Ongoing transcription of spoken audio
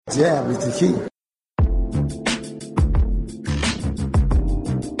Jab is the key.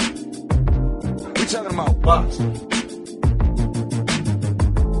 We're talking about boxing.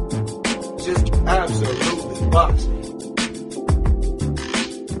 Just absolutely boxing.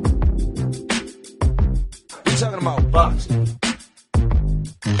 We're talking about boxing.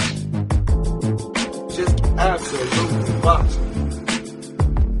 Just absolutely boxing.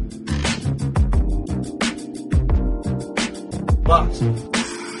 Boxing.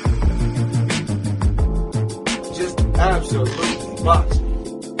 Just absolutely boxing.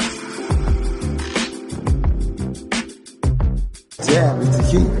 Jab is the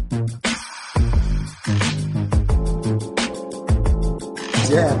key.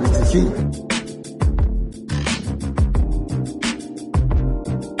 Jab is the key.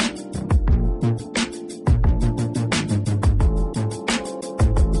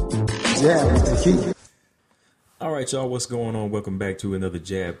 Jab is the key. All right, y'all, what's going on? Welcome back to another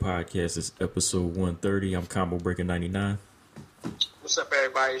Jab podcast. It's episode 130. I'm Combo Breaker 99. What's up,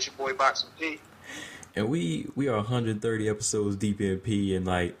 everybody? It's your boy Boxing P. And we are 130 episodes deep in P, and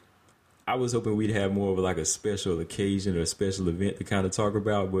like I was hoping we'd have more of like a special occasion or a special event to kind of talk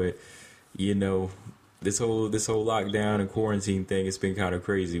about, but you know, this whole lockdown and quarantine thing, it's been kind of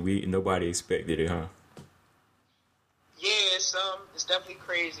crazy. Nobody expected it, huh? Yeah, it's definitely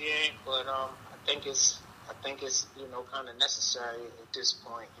crazy, but I think it's kind of necessary at this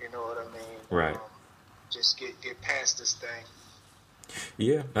point. You know what I mean? Right. Just get past this thing.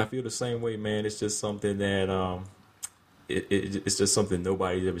 Yeah, I feel the same way, man. It's just something that it's just something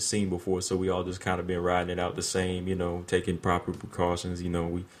nobody's ever seen before. So we all just kind of been riding it out the same, you know, taking proper precautions. You know,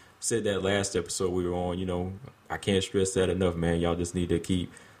 we said that last episode we were on. You know, I can't stress that enough, man. Y'all just need to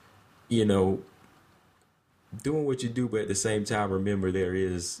keep, you know, doing what you do, but at the same time, remember there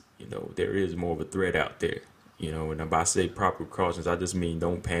is more of a threat out there. You know, and if I say proper precautions, I just mean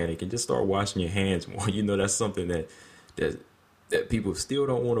don't panic and just start washing your hands more. You know, that's something that people still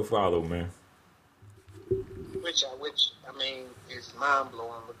don't want to follow, man. Which I mean is mind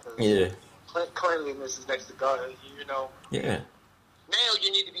blowing because cleanliness is next to God. You know. Yeah. Now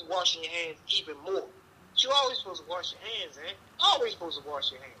you need to be washing your hands even more. But you're always supposed to wash your hands, man. Always supposed to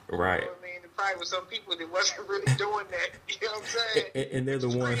wash your hands. Right. You know what I mean? There probably was some people that wasn't really doing that. You know what I'm saying? And they're the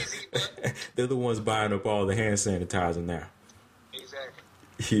ones. Crazy, they're the ones buying up all the hand sanitizer now. Exactly.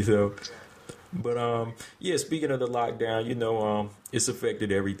 You know. Exactly. But yeah. Speaking of the lockdown, you know, it's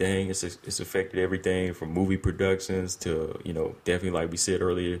affected everything. It's affected everything from movie productions to, you know, definitely like we said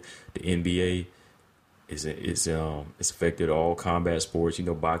earlier, the NBA. It's affected all combat sports. You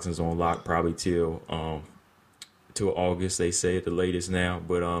know, boxing's on lock probably till August, they say at the latest now.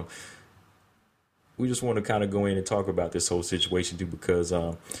 But we just want to kind of go in and talk about this whole situation too, because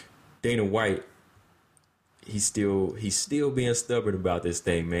Dana White, he's still being stubborn about this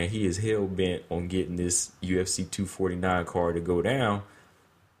thing, man. He is hell bent on getting this UFC 249 card to go down.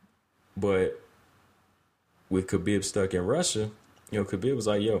 But with Khabib stuck in Russia, you know, Khabib was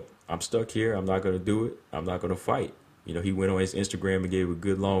like, yo, I'm stuck here. I'm not going to do it. I'm not going to fight. You know, he went on his Instagram and gave a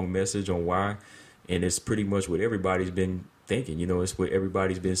good long message on why. And it's pretty much what everybody's been thinking. You know, it's what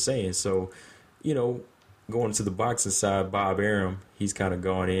everybody's been saying. So, you know, going to the boxing side, Bob Arum, he's kind of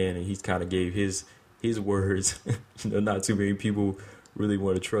gone in and he's kind of gave his words. You know, not too many people really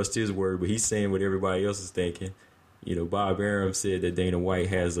want to trust his word, but he's saying what everybody else is thinking. You know, Bob Arum said that Dana White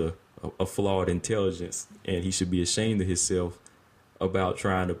has a flawed intelligence and he should be ashamed of himself about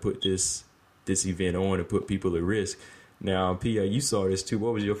trying to put this event on and put people at risk. Now, Pia, you saw this too.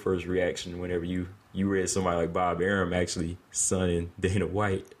 What was your first reaction whenever you read somebody like Bob Arum actually sonning Dana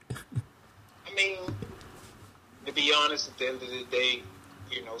White? I mean, to be honest, at the end of the day,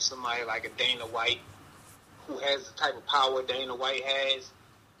 you know, somebody like a Dana White who has the type of power Dana White has,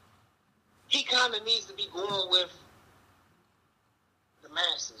 he kind of needs to be going with the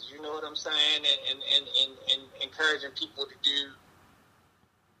masses, you know what I'm saying, and encouraging people to do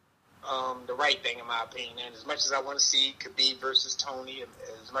the right thing, in my opinion. And as much as I want to see Khabib versus Tony, and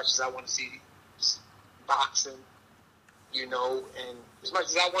as much as I want to see boxing, you know, and as much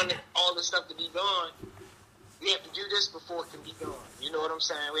as I want all this stuff to be gone, we have to do this before it can be gone. You know what I'm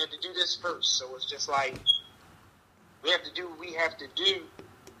saying? We have to do this first. So it's just like we have to do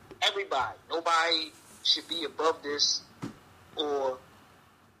everybody. Nobody should be above this or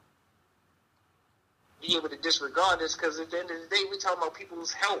be able to disregard this, because at the end of the day, we're talking about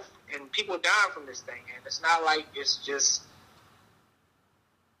people's health and people dying from this thing. And it's not like it's just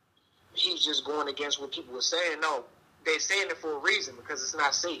he's just going against what people were saying. No, they're saying it for a reason, because it's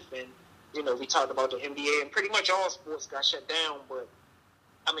not safe. And, you know, we talked about the NBA, and pretty much all sports got shut down. But,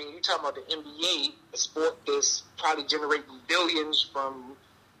 I mean, you talking about the NBA, a sport that's probably generating billions from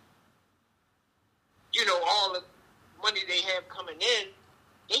all the money they have coming in,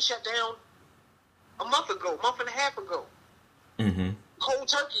 they shut down a month and a half ago. Mm-hmm. Cold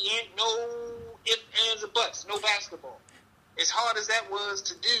turkey, ain't no ifs, ands, or buts, no basketball. As hard as that was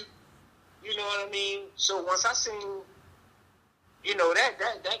to do, you know what I mean? So once I seen,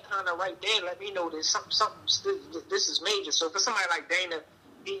 that kind of right there let me know that this is major. So for somebody like Dana,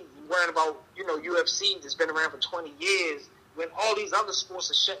 he worrying about, UFC that's been around for 20 years, when all these other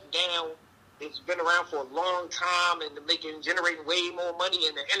sports are shutting down, it's been around for a long time and they're generating way more money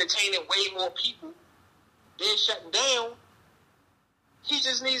and they're entertaining way more people, they're shutting down. He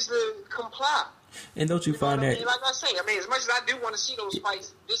just needs to comply. And don't you find that? Like I say, as much as I do want to see those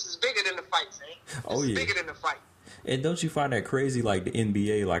fights, this is bigger than the fights, man. This is bigger than the fight. And don't you find that crazy? Like the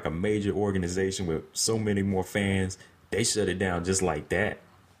NBA, like a major organization with so many more fans, they shut it down just like that.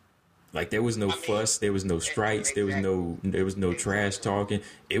 Like there was no fuss, there was no strikes, there was no trash talking.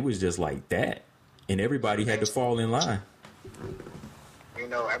 It was just like that, and everybody had to fall in line.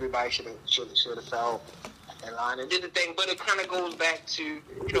 Everybody should have fell in line and did the thing. But it kind of goes back to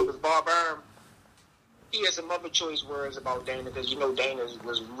because Bob Arum, he has some other choice words about Dana because Dana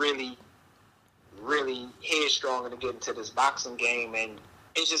was really, really headstrong to get into this boxing game, and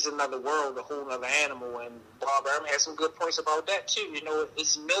it's just another world, a whole other animal. And Bob Arum has some good points about that too.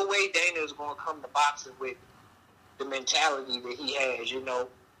 It's no way Dana is going to come to boxing with the mentality that he has.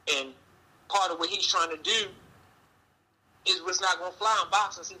 And part of what he's trying to do is what's not going to fly in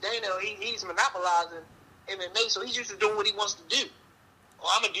boxing. See, Dana, he's monopolizing MMA, so he's used to doing what he wants to do.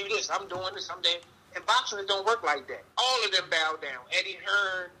 Oh, I'm gonna do this. I'm doing this. I'm that. In boxing, it don't work like that. All of them bow down. Eddie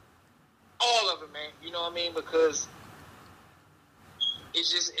Hearn, all of them, man. You know what I mean? Because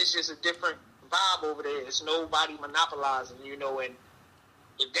it's just a different vibe over there. It's nobody monopolizing, and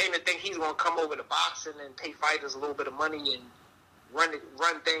if Dana think he's going to come over to boxing and pay fighters a little bit of money and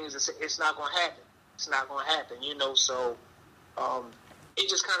run things, it's not going to happen. It's not going to happen, so it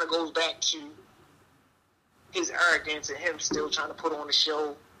just kind of goes back to his arrogance and him still trying to put on a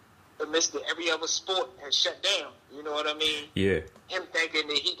show amidst that every other sport has shut down. You know what I mean? Yeah. Him thinking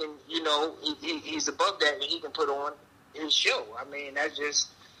that he can, he's above that and he can put on his show. That's just,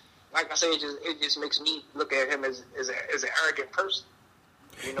 like I say, it just makes me look at him as an arrogant person.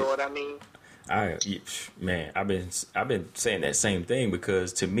 You know what I mean? I've been saying that same thing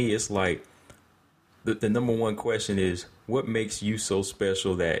because to me it's like the number one question is what makes you so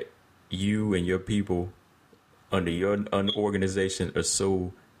special that you and your people under your organization are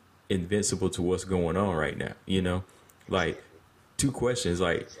so invincible to what's going on right now. Like two questions.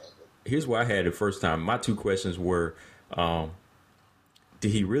 Like here's what I had the first time. My two questions were,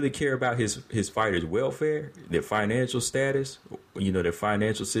 did he really care about his fighters' welfare, their financial status, their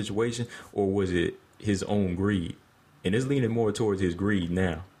financial situation, or was it his own greed? And it's leaning more towards his greed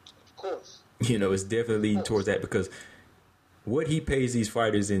now. Of course. It's definitely leaning towards that because what he pays these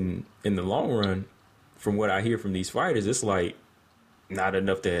fighters in the long run, from what I hear from these fighters, it's like not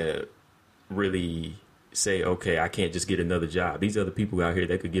enough to really say, okay, I can't just get another job. These other people out here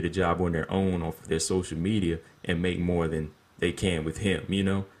that could get a job on their own off of their social media and make more than they can with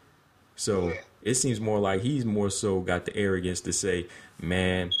him, So it seems more like he's more so got the arrogance to say,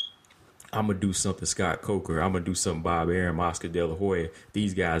 man, I'm going to do something Scott Coker. I'm going to do something Bob Arum, Oscar De La Hoya.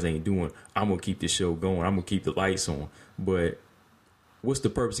 These guys ain't doing. I'm going to keep this show going. I'm going to keep the lights on. But what's the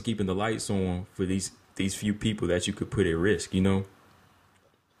purpose of keeping the lights on for these few people that you could put at risk, And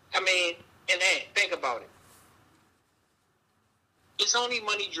think about it. It's only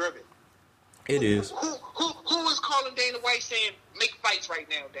money driven. It is. Who is calling Dana White saying, make fights right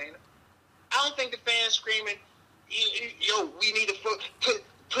now, Dana? I don't think the fans screaming, we need to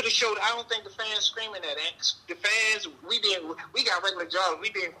put a show. I don't think the fans screaming that. The fans, we got regular jobs. We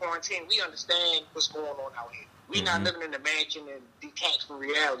be in quarantine. We understand what's going on out here. We not living in a mansion and detached from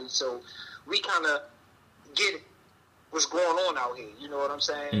reality. So we kind of get it, what's going on out here. You know what I'm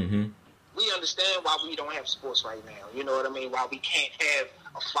saying? Mm-hmm. We understand why we don't have sports right now. You know what I mean? Why we can't have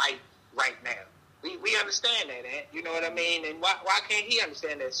a fight right now. We understand that, Ant. You know what I mean? And why can't he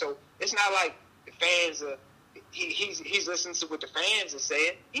understand that? So it's not like the fans are. He's listening to what the fans are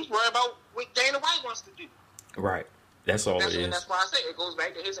saying. He's worried about what Dana White wants to do. Right. That's all it is. And that's why I say it goes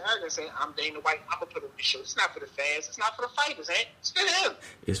back to his arrogance saying, I'm Dana White, I'm going to put on this show. It's not for the fans. It's not for the fighters, Ant. It's for him.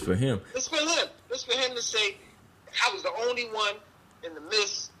 It's for him. It's for him. It's for him to say, I was the only one in the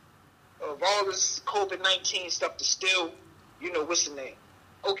midst of all this COVID-19 stuff to still, what's the name?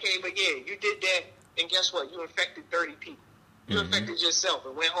 Okay, but yeah, you did that, and guess what? You infected 30 people. You infected yourself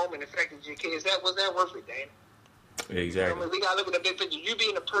and went home and infected your kids. Was that worth it, Dana? Exactly. We got to look at the big picture. You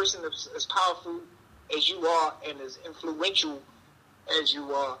being a person as powerful as you are and as influential as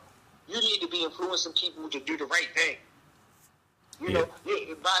you are, you need to be influencing people to do the right thing. You know,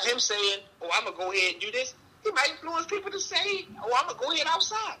 by him saying, "Oh, I'm gonna go ahead and do this," he might influence people to say, "Oh, I'm gonna go ahead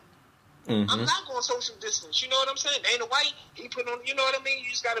outside. I'm not going social distance." You know what I'm saying? Dana White, he put on. You know what I mean? You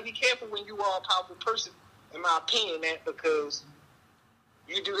just got to be careful when you are a powerful person, in my opinion, that because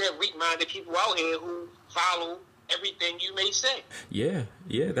you do have weak-minded people out here who follow everything you may say. Yeah.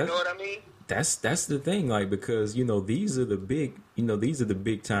 You know what I mean? That's the thing, like, because these are the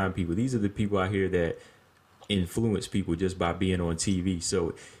big time people. These are the people out here that influence people just by being on TV.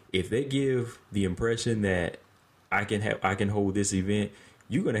 So if they give the impression that I can hold this event,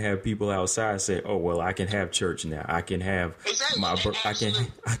 you're gonna have people outside say, "Oh, well, I can have church now. I can have I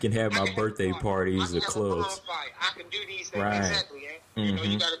can have my birthday parties, the clubs. I can do these things." Right. Exactly. You know,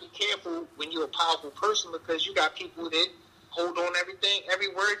 you got to be careful when you're a powerful person because you got people that hold on every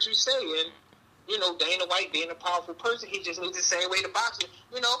word you say. And you know, Dana White being a powerful person, he just needs the same way to boxing.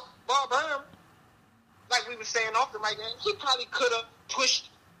 You know, Bob Burnham, like we were saying off the mic, he probably could have pushed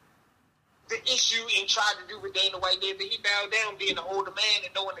the issue and tried to do what Dana White did, but he bowed down being an older man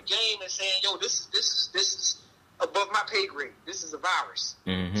and knowing the game and saying, "Yo, this is above my pay grade. This is a virus.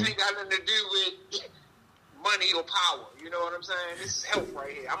 This ain't got nothing to do with money or power. You know what I'm saying? This is health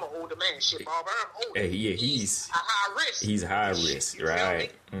right here. I'm an older man. Shit, Bob Burnham older. Hey, yeah, he's a high risk. He's high risk,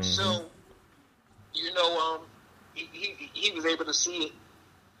 right? So, you know, he was able to see it,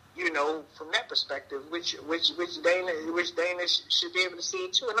 you know, from that perspective, which Dana should be able to see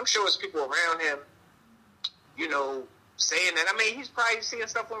it too. And I'm sure it's people around him, you know, saying that. I mean, he's probably seeing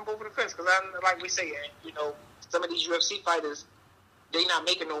stuff on both of the fence because, like we say, you know, some of these UFC fighters, they not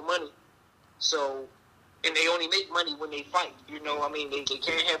making no money, so. And they only make money when they fight. You know, I mean, they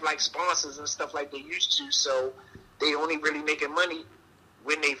can't have, like, sponsors and stuff like they used to, so they only really making money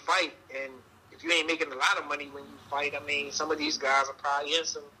when they fight. And if you ain't making a lot of money when you fight, I mean, some of these guys are probably in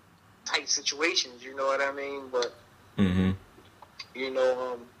some tight situations, you know what I mean? But, you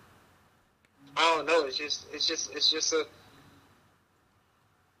know, I don't know. It's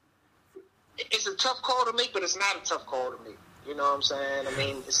a tough call to make, but it's not a tough call to make. You know what I'm saying? I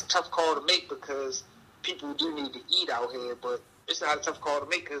mean, it's a tough call to make because people do need to eat out here, but it's not a tough call to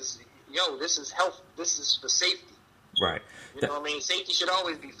make because, yo, this is health. This is for safety. Right. You know what I mean? Safety should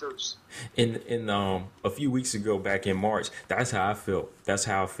always be first. In a few weeks ago, back in March, that's how I felt. That's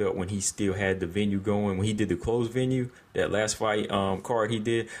how I felt when he still had the venue going. When he did the closed venue, that last fight card he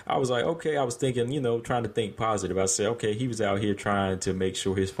did, I was like, okay, I was thinking, you know, trying to think positive. I said, okay, he was out here trying to make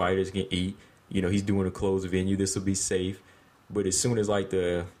sure his fighters can eat. You know, he's doing a closed venue. This will be safe. But as soon as, like,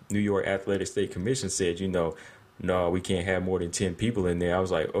 the New York Athletic State Commission said, you know, no, we can't have more than 10 people in there, I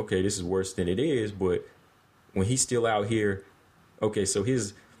was like, okay, this is worse than it is. But when he's still out here, okay, so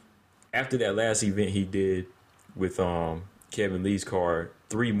after that last event he did with Kevin Lee's card,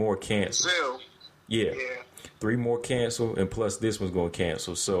 3 more canceled. Yeah. 3 more canceled, and plus this one's going to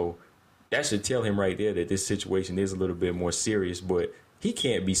cancel. So that should tell him right there that this situation is a little bit more serious, but he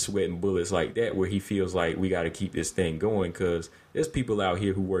can't be sweating bullets like that where he feels like we got to keep this thing going because there's people out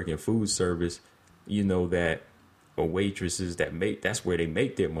here who work in food service, you know, that or waitresses that's where they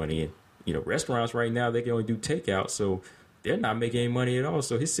make their money. And, you know, restaurants right now, they can only do takeout, so they're not making any money at all.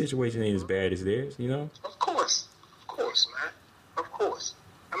 So his situation ain't as bad as theirs, you know? Of course, man. Of course.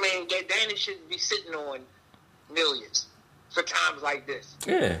 I mean, Danny shouldn't be sitting on millions for times like this.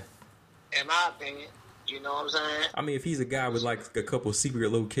 Yeah. In my opinion. You know what I'm saying? I mean, if he's a guy with like a couple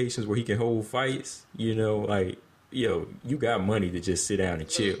secret locations where he can hold fights, you know, like, yo, you got money to just sit down and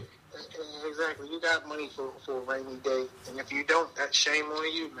chill. Exactly. You got money for a rainy day. And if you don't, that's shame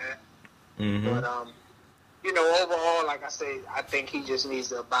on you, man. But, you know, overall, like I say, I think he just needs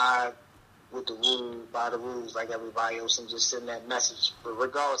to abide with the rules, by the rules like everybody else and just send that message. But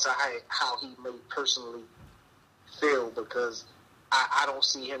regardless of how he may personally feel, because I don't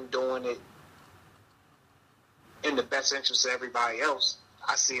see him doing it in the best interest of everybody else.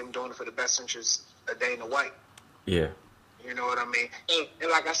 I see him doing it for the best interest of Dana White. Yeah. You know what I mean?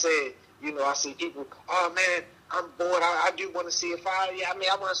 And like I said, you know, I see people, oh, man, I'm bored. I do want to see a fight. Yeah, I mean,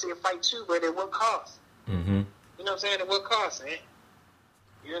 I want to see a fight, too, but at what cost? You know what I'm saying? At what cost, man?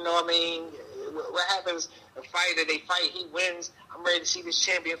 You know what I mean? What happens, a fighter, they fight, he wins. I'm ready to see this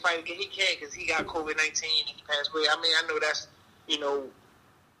champion fight again. He can't because he got COVID-19 and he passed away. I mean, I know that's, you know,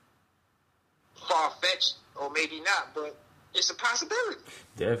 far-fetched or maybe not, but it's a possibility.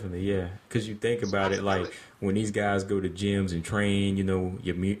 Definitely, yeah. Because you think about it, like when these guys go to gyms and train, you know,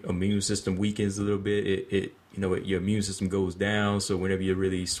 your immune system weakens a little bit. It you know, your immune system goes down. So whenever you're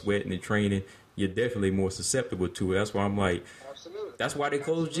really sweating and training, you're definitely more susceptible to it. That's why I'm like, absolutely. That's why they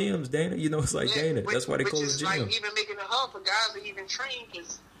close gyms, Dana. You know, it's like, Dana, that's why they close gyms. Like even making it hard for guys to even train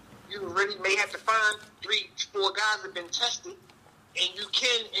because, you really may have to find 3-4 guys that have been tested, and you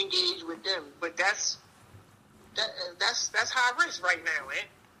can engage with them. But that's high risk right now, man.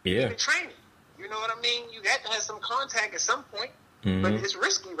 Yeah. Even training, you know what I mean? You have to have some contact at some point, but it's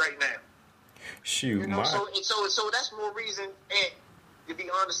risky right now. Shoot, You know, so that's more reason, and to be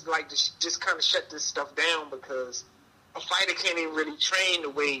honest, like to just kind of shut this stuff down, because a fighter can't even really train the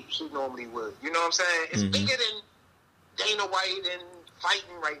way he normally would. You know what I'm saying? It's bigger than Dana White and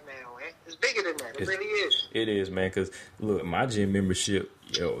fighting right now, man. It's bigger than that. It really is. It is, man. Because look, my gym membership,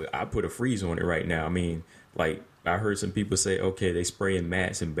 I put a freeze on it right now. I mean, like, I heard some people say, okay, they spraying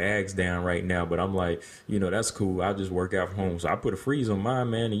mats and bags down right now, but I'm like, that's cool. I'll just work out from home. So I put a freeze on mine,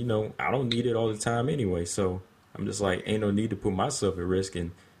 man. And, I don't need it all the time anyway. So I'm just like, ain't no need to put myself at risk.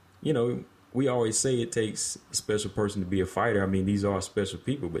 And, we always say it takes a special person to be a fighter. I mean, these are special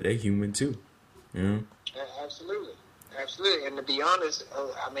people, but they're human too. Yeah, absolutely. Absolutely. And to be honest,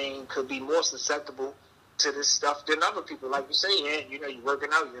 could be more susceptible to this stuff than other people. Like you say, you're working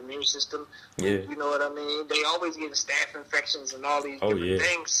out your immune system. Yeah. You know what I mean? They always get staph infections and all these different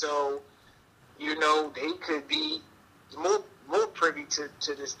things. So, they could be more privy to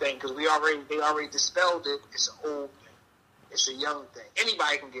this thing, because they already dispelled it. It's an old thing. It's a young thing.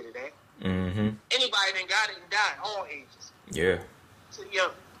 Anybody can get it, Anybody that got it and died, all ages. Yeah. It's a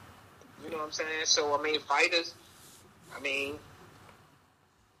young. You know what I'm saying? So, fighters, I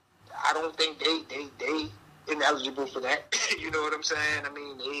don't think they ineligible for that. You know what I'm saying?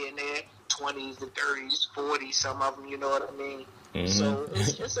 They in their 20s, the 30s, 40s, some of them. You know what I mean? So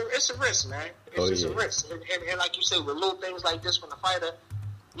it's a risk, man. It's just a risk. And like you say, with little things like this, when a fighter,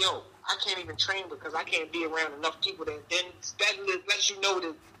 I can't even train because I can't be around enough people that lets you know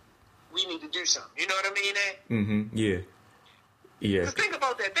that we need to do something. You know what I mean? Yeah. Yeah. Just think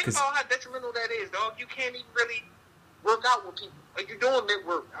about that. Think about how detrimental that is, dog. You can't even really work out with people. Like, you're doing mid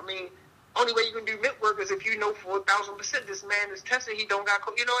work. Only way you can do mid work is if you know for 1,000% this man is tested. He don't got.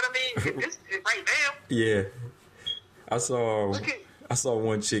 You know what I mean? This right now. Yeah. I saw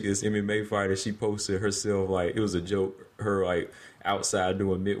one chick, this MMA fighter. She posted herself, like, it was a joke. Her, like, outside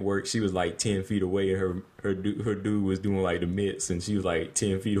doing mid work. She was like 10 feet away, and her dude was doing like the mitts, and she was like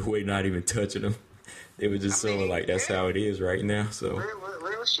 10 feet away, not even touching him. It was just showing like that's how it is right now. So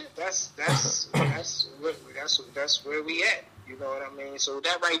real shit. That's where we at. You know what I mean? So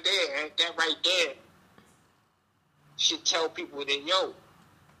that right there should tell people that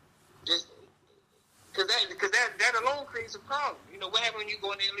just because that alone creates a problem. What happened when you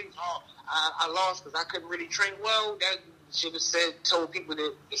go in there and leave? Oh, I lost because I couldn't really train. Well, that should have told people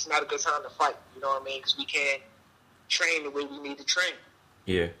that it's not a good time to fight. You know what I mean? Because we can't train the way we need to train.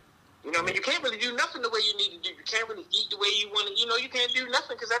 Yeah. You know what I mean? You can't really do nothing the way you need to do. You can't really eat the way you want to. You can't do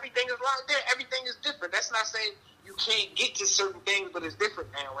nothing because everything is locked there. Everything is different. That's not saying you can't get to certain things, but it's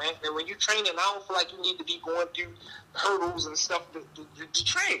different now, man. And when you're training, I don't feel like you need to be going through hurdles and stuff to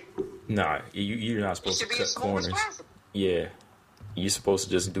train. Nah, you're not supposed to cut corners. Yeah. You're supposed to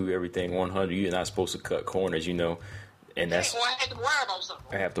just do everything 100. You're not supposed to cut corners, And that's. I had to worry about something.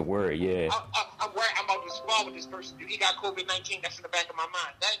 I have to worry, yeah. I'm worried. I'm about to spar with this person. He got COVID-19. That's in the back of my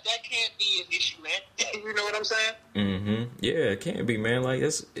mind. That can't be an issue, man. You know what I'm saying? Yeah, it can't be, man. Like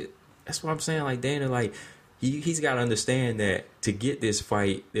that's what I'm saying. Like Dana, like he's got to understand that to get this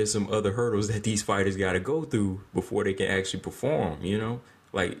fight, there's some other hurdles that these fighters got to go through before they can actually perform.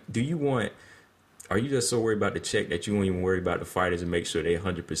 Like, are you just so worried about the check that you won't even worry about the fighters and make sure they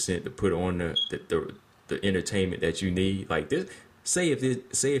 100% to put on the entertainment that you need? Like this, say if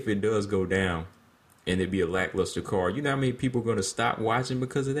it does go down and it be a lackluster card, you know how many people are going to stop watching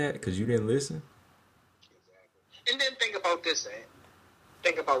because of that? Because you didn't listen? Exactly. And then think about this, man.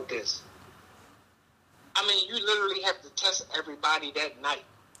 Think about this. You literally have to test everybody that night.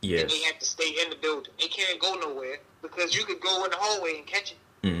 Yes. And they have to stay in the building. They can't go nowhere because you could go in the hallway and catch it.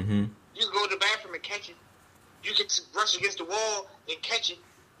 You could go to the bathroom and catch it. You could brush against the wall and catch it.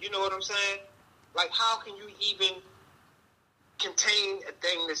 You know what I'm saying? Like, how can you even contain a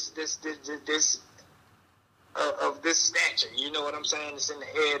thing this of this stature? You know what I'm saying? It's in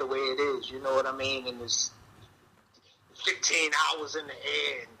the air the way it is. You know what I mean? And it's 15 hours in the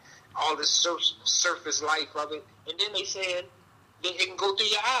air and all this surface life of it. And then they said that it can go through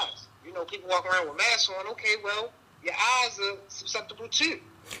your eyes. People walk around with masks on. Okay, well, your eyes are susceptible too.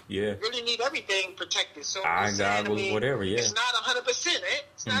 Yeah. You really need everything protected. So eye goggles, whatever. Yeah. It's not 100%.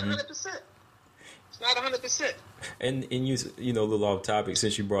 It's not 100%. It's not 100%. And you a little off topic,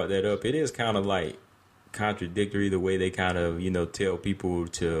 since you brought that up, it is kind of like contradictory the way they kind of tell people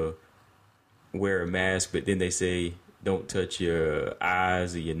to wear a mask, but then they say don't touch your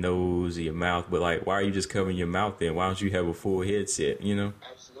eyes or your nose or your mouth. But like, why are you just covering your mouth then? Why don't you have a full headset? Absolutely.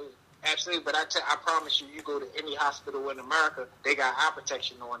 absolutely. But I promise you, you go to any hospital in America, they got eye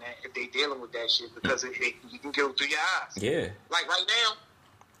protection on that if they dealing with that shit because you can go through your eyes. Yeah. Like right now,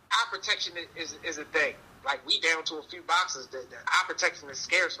 eye protection is a thing. Like we down to a few boxes. The eye protection is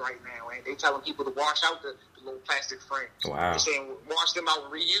scarce right now, and they telling people to wash out the little plastic frames. Wow. They're saying wash them out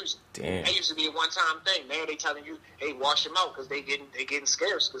and reuse them. Damn. That used to be a one-time thing. Now they telling you, hey, wash them out because they getting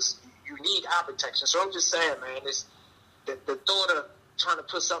scarce because you need eye protection. So I'm just saying, man, it's the thought of trying to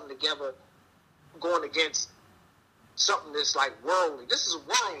put something together, going against something that's like worldly. This is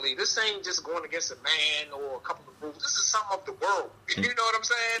worldly. This ain't just going against a man or a couple of rules. This is something of the world. You know what I'm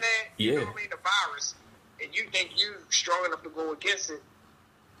saying, man? Yeah. You know what I mean? The virus. And you think you strong enough to go against it,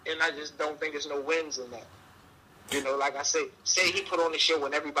 and I just don't think there's no wins in that. You know, like I say he put on the show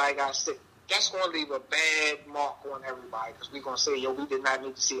when everybody got sick. That's going to leave a bad mark on everybody because we're going to say, yo, we did not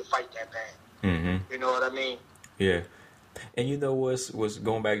need to see a fight that bad. Mm-hmm. You know what I mean? Yeah. And you know what's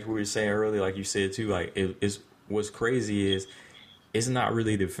going back to what we were saying earlier, like you said too, like it's what's crazy is it's not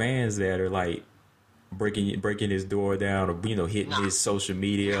really the fans that are like breaking his door down or, you know, hitting his social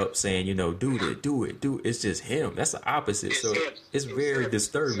media up saying, you know, do it. It's just him. That's the opposite. It's so him. it's very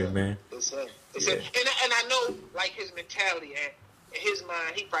disturbing, man. It's him. It's Yeah. him. And I know, like, his mentality and in his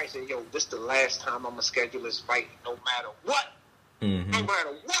mind, he probably said, yo, this the last time I'm going to schedule this fight no matter what. Mm-hmm. No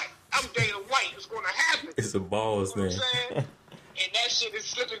matter what. I'm Dana White. It's going to happen. It's a balls You know thing. what I'm saying? And that shit is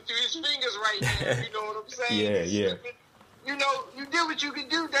slipping through his fingers right now. You know what I'm saying? Yeah, It's yeah. slipping. You know, you did what you could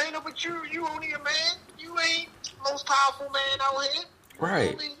do, Dana, but you only a man. You ain't the most powerful man out here.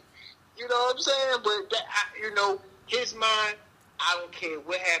 Right. You know what I'm saying? But, you know, his mind, I don't care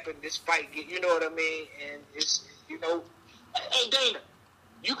what happened, this fight, you know what I mean? And it's, you know, hey, Dana,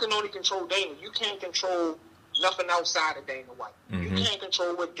 you can only control Dana. You can't control nothing outside of Dana White. Mm-hmm. You can't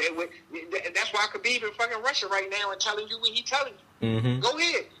control what that's why Khabib in fucking Russia right now and telling you what he telling you. Mm-hmm. Go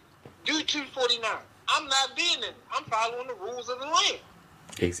ahead. Do 249. I'm not being in it. I'm following the rules of the land.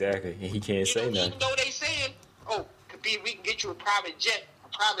 Exactly. And he can't say Even nothing. though they saying, oh, Khabib, we can get you a private jet. A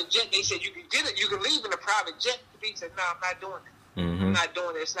private jet, they said you can get it. You can leave in a private jet. Khabib said, no, I'm not doing that. Mm-hmm. I'm not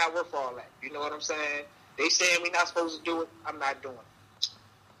doing it. It's not worth all that. You know what I'm saying? They saying we're not supposed to do it. I'm not doing it.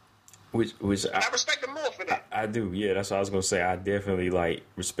 Which I respect him more for that. I do, yeah. That's what I was gonna say. I definitely like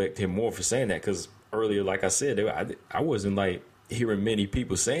respect him more for saying that because earlier, like I said, I wasn't like hearing many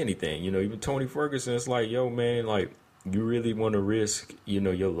people say anything. You know, even Tony Ferguson. It's like, yo, man, like you really want to risk, you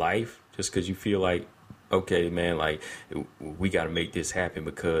know, your life just because you feel like, okay, man, like we got to make this happen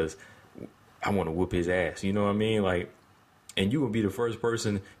because I want to whoop his ass. You know what I mean? Like. And you would be the first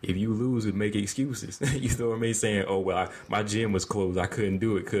person, if you lose, would make excuses. You know what I mean? Saying, oh, well, my gym was closed. I couldn't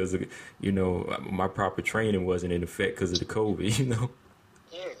do it because, you know, my proper training wasn't in effect because of the COVID, you know?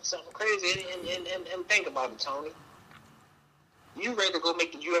 Yeah, something crazy. And think about it, Tony. You ready to go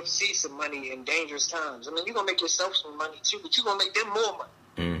make the UFC some money in dangerous times. I mean, you're going to make yourself some money, too, but you're going to make them more money.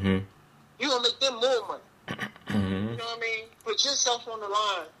 Mm-hmm. You're going to make them more money. Mm-hmm. You know what I mean? Put yourself on the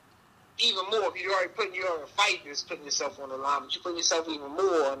line even more. If you're already putting your fight, just putting yourself on the line, but you put yourself even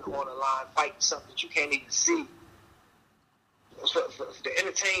more on the line, fighting something that you can't even see. For to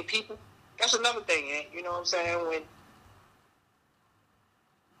entertain people, that's another thing, man. You know what I'm saying? When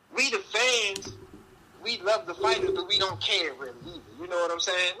we the fans, we love the fighters, but we don't care really either. You know what I'm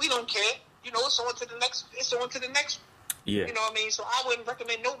saying? We don't care. You know, it's on to the next. It's on to the next one. Yeah. You know what I mean? So I wouldn't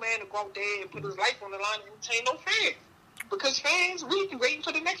recommend no man to go out there and put his life on the line and entertain no fans. Because fans, we waiting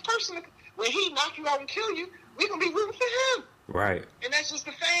for the next person. When he knock you out and kill you, we going to be rooting for him. Right. And that's just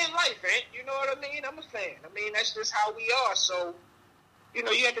the fan life, man. You know what I mean? I'm a fan. I mean, that's just how we are. So, you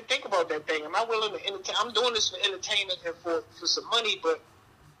know, you have to think about that thing. Am I willing to entertain? I'm doing this for entertainment and for some money, but,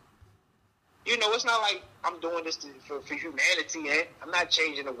 you know, it's not like I'm doing this for humanity, man. I'm not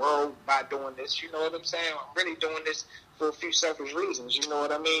changing the world by doing this. You know what I'm saying? I'm really doing this for a few selfish reasons. You know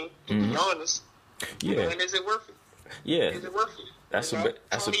what I mean? To be honest. Yeah. You know, and is it worth it? Yeah. Is it worth it? That's you know?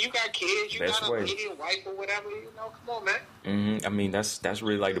 that's Tony, you got kids, you got a way. lady, a wife, or whatever. You know, come on, man. Mm-hmm. I mean, that's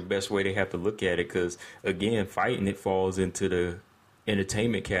really like the best way they have to look at it because, again, fighting, it falls into the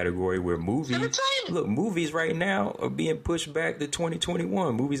entertainment category where movies, movies right now are being pushed back to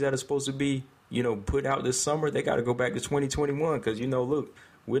 2021. Movies that are supposed to be, you know, put out this summer, they got to go back to 2021 because, you know, look,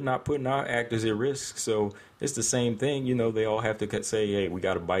 we're not putting our actors at risk. So it's the same thing. You know, they all have to say, hey, we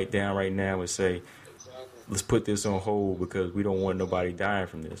got to bite down right now and say, let's put this on hold because we don't want nobody dying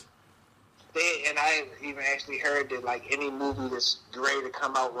from this. And I even actually heard that, like, any movie that's ready to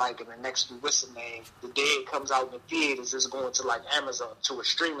come out, like, in the next, what's the name, the day it comes out in the theaters is going to, like, Amazon, to a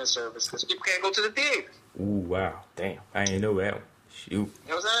streaming service because people can't go to the theaters. Ooh, wow. Damn. I didn't know that one. Shoot. You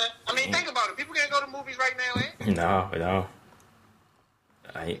know what I'm saying? I mean, think about it. People can't go to movies right now, eh? No.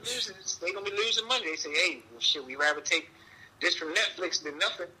 They gonna be losing money. They say, hey, well, shit, we rather take this from Netflix than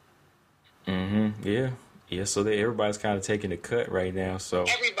nothing. Yeah. So everybody's kind of taking a cut right now. So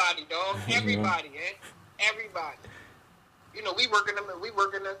everybody, dog, everybody, everybody. You know, we work in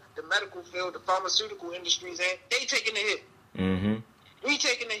the medical field, the pharmaceutical industries, and they taking a hit. We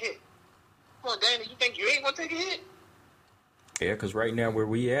taking a hit. Come on, Danny, you think you ain't gonna take a hit? Yeah, because right now where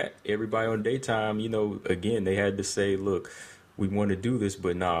we at, everybody on daytime, you know, again, they had to say, look, we want to do this,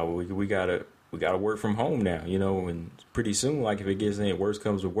 but nah, we gotta work from home now, you know, and pretty soon, like if it gets any worse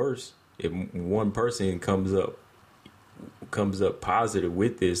comes to worse, if one person comes up positive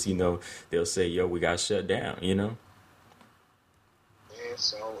with this, you know, they'll say, yo, we got shut down, you know. Yeah,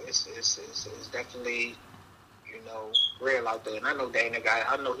 so it's definitely, you know, real out there. And I know Dana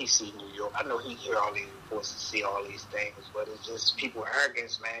I know he see New York. I know he hear all these reports and see all these things, but it's just people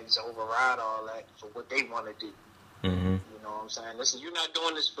arrogance, man, just override all that for what they want to do. You know what I'm saying? Listen, you're not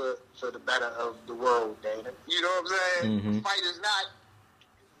doing this for the better of the world, Dana. You know what I'm saying? The fight is not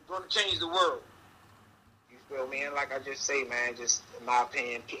going to change the world. You feel me? And like I just say, man, just in my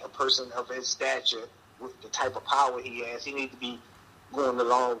opinion, a person of his stature, with the type of power he has, he needs to be going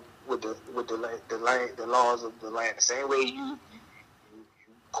along with the laws of the land. The same way you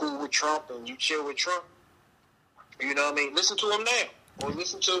cool with Trump and you chill with Trump. You know what I mean? Listen to him now, or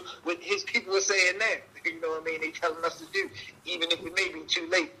listen to what his people are saying now. You know what I mean? They telling us to do, even if it may be too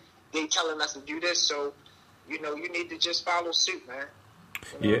late. They telling us to do this, so you know you need to just follow suit, man.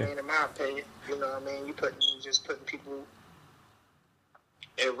 You know what I mean? In my opinion, you know what I mean? You just putting people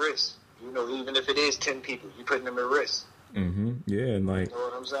at risk. You know, even if it is 10 people, you putting them at risk. Yeah, and like, you know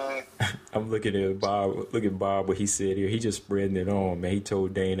what I'm saying? I'm looking at Bob. Look at Bob. What he said here. He just spreading it on, man. He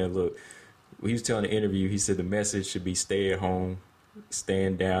told Dana, look, he was telling the interview. He said the message should be stay at home,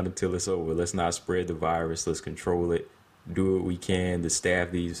 stand down until it's over. Let's not spread the virus. Let's control it. Do what we can to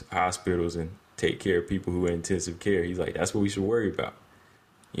staff these hospitals and take care of people who are in intensive care. He's like, that's what we should worry about.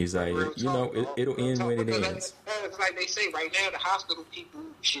 He's like, you know, it'll end when it ends. It's like they say right now, the hospital people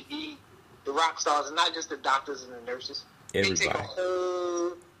should be the rock stars, and not just the doctors and the nurses. Everybody. They take a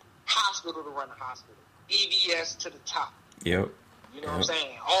whole hospital to run a hospital. EVS to the top. Yep. You know what I'm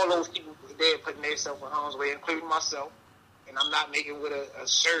saying? All those people, they're putting themselves in harm's way, including myself. And I'm not making what a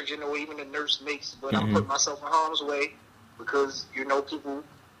surgeon or even a nurse makes, but I'm putting myself in harm's way because, you know, people,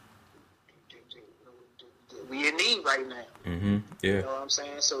 we in need right now. Yeah. You know what I'm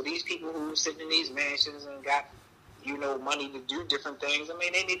saying? So these people who sit in these mansions and got, you know, money to do different things, I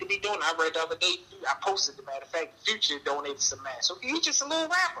mean, they need to be doing it. I read the other day, I posted, as a matter of fact, Future donated some masks. So he's just a little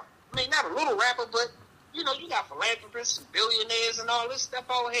rapper. I mean, not a little rapper, but, you know, you got philanthropists and billionaires and all this stuff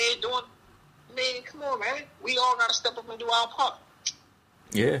all here doing. I mean, come on, man. We all got to step up and do our part.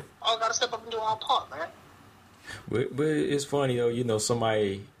 Yeah. All got to step up and do our part, man. But it's funny, though, you know,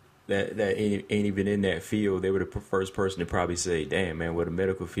 somebody that ain't even in that field, they were the first person to probably say, damn, man, with the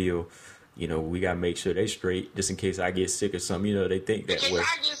medical field, you know, we got to make sure they straight just in case I get sick or something. You know, they think that way. In case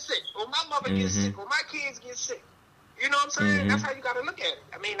I get sick, or my mother gets sick, or my kids get sick. You know what I'm saying? That's how you got to look at it.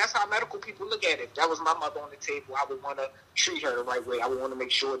 I mean, that's how medical people look at it. If that was my mother on the table, I would want to treat her the right way. I would want to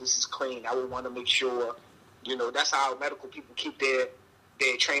make sure this is clean. I would want to make sure, you know, that's how medical people keep their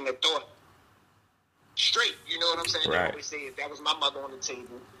train of thought straight. You know what I'm saying? Right. They always say, if that was my mother on the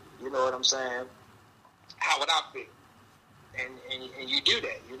table, you know what I'm saying, how would I feel? And you do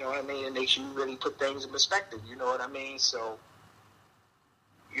that, you know what I mean? It makes you really put things in perspective, you know what I mean? So,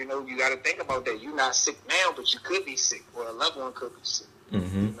 you know, you got to think about that. You're not sick now, but you could be sick, or a loved one could be sick. You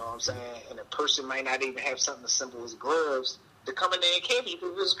know what I'm saying? And a person might not even have something as simple as gloves to come in there and care for people,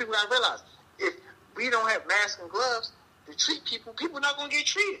 because people got to realize, if we don't have masks and gloves to treat people, people are not going to get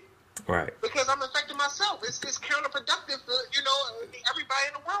treated. Right. Because I'm infecting myself. It's counterproductive for, you know, everybody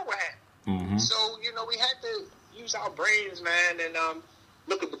in the world will have. So, you know, we had to use our brains, man, and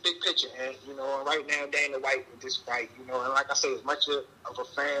look at the big picture. And, you know, right now, Dana White with this fight, you know, and like I say, as much of a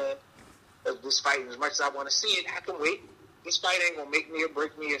fan of this fight, as much as I want to see it, I can wait. This fight ain't going to make me or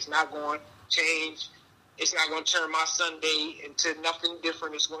break me. It's not going to change. It's not going to turn my Sunday into nothing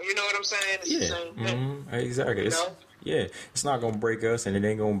different. It's going, you know what I'm saying? It's the same thing. Exactly. You know? Yeah, it's not going to break us, and it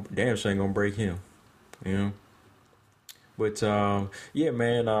ain't going to, damn sure ain't going to break him, you know? But, yeah,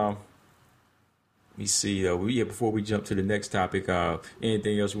 man, let me see, before we jump to the next topic,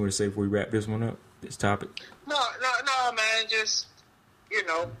 anything else you want to say before we wrap this one up, this topic? No, man, just, you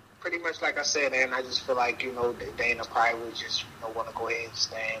know, pretty much like I said, and I just feel like, you know, Dana probably would just, you know, want to go ahead and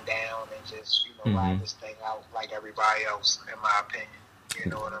stand down and just, you know, ride this thing out like everybody else, in my opinion.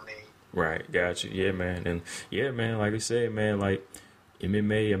 You know what I mean? Right, got you. Yeah, man. And yeah, man, like I said, man, like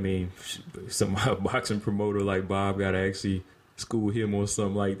MMA, I mean, some boxing promoter like Bob got to actually school him or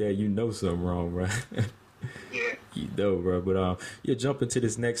something like that, you know something wrong, right? Yeah. You know, bro. But yeah, jump into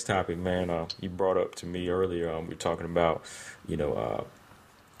this next topic, man. You brought up to me earlier. We were talking about,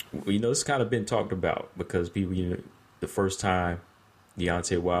 it's kind of been talked about because people, the first time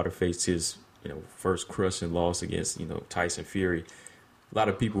Deontay Wilder faced his, first crushing loss against, Tyson Fury, a lot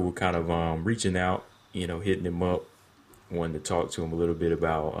of people were kind of reaching out, hitting him up, wanting to talk to him a little bit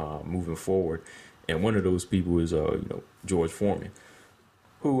about moving forward. And one of those people is, George Foreman,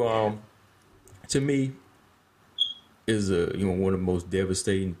 who, to me, is one of the most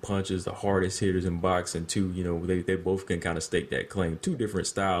devastating punches, the hardest hitters in boxing too. They both can kind of stake that claim. Two different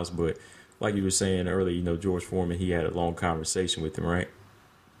styles, but like you were saying earlier, George Foreman, he had a long conversation with him, right?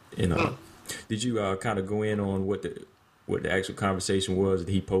 And did you kind of go in on what the actual conversation was?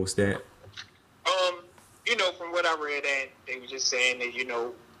 Did he post that? From what I read, and they were just saying that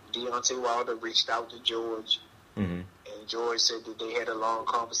Deontay Wilder reached out to George, and George said that they had a long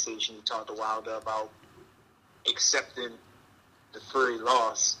conversation. He talked to Wilder about accepting the Fury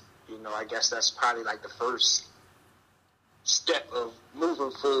loss. I guess that's probably like the first step of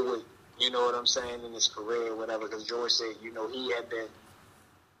moving forward, you know what I'm saying, in his career or whatever, because George said, he had been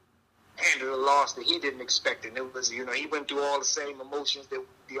handed a loss that he didn't expect, and it was, he went through all the same emotions that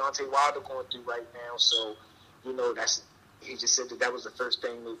Deontay Wilder going through right now, so, he just said that was the first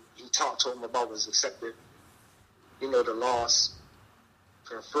thing that he talked to him about was accepting, the loss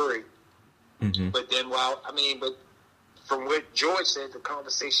from Fury. Mm-hmm. But then, but from what George said, the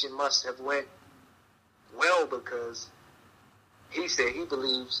conversation must have went well because he said he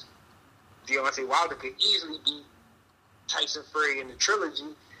believes Deontay Wilder could easily beat Tyson Fury in the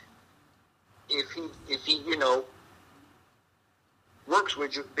trilogy if he works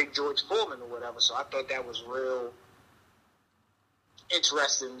with Big George Foreman or whatever. So I thought that was real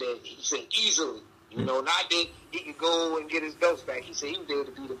interesting that he said easily. Not that he could go and get his belts back. He said he would be able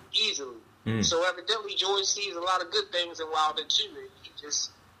to beat him easily. So evidently George sees a lot of good things in Wilder too. And he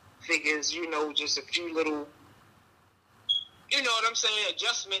just figures, just a few little,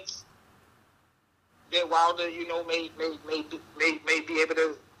 adjustments that Wilder, may be able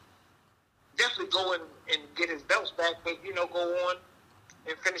to definitely go and get his belts back, but go on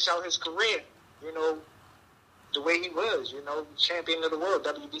and finish out his career, the way he was, champion of the world,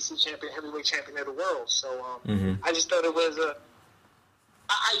 WBC champion, heavyweight champion of the world. So I just thought it was a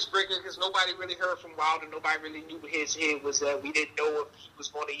icebreaker because nobody really heard from Wilder. Nobody really knew what his head was at. We didn't know if he was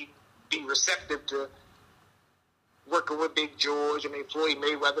going to be receptive to working with Big George. Floyd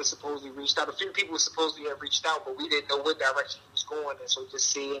Mayweather supposedly reached out. A few people supposedly have reached out, but we didn't know what direction he was going. And so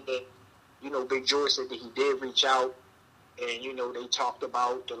just seeing that, Big George said that he did reach out and, they talked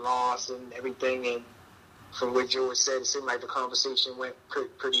about the loss and everything. And from what George said, it seemed like the conversation went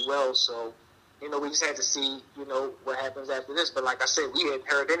pretty well. So, we just had to see, what happens after this. But like I said, we hadn't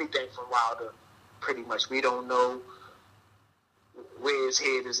heard anything from Wilder pretty much. We don't know where his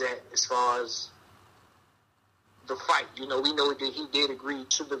head is at as far as the fight. We know that he did agree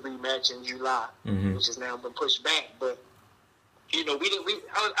to the rematch in July, which has now been pushed back. But, other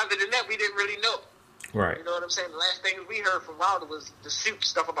than that, we didn't really know. Right. You know what I'm saying? The last thing we heard from Wilder was the suit,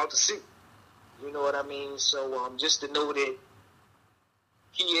 stuff about the suit. You know what I mean? So just to know that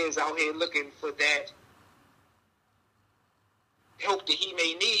he is out here looking for that help that he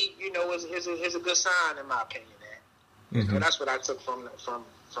may need, is a good sign in my opinion. So that's what I took from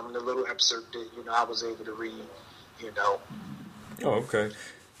the little excerpt that I was able to read. Oh, okay.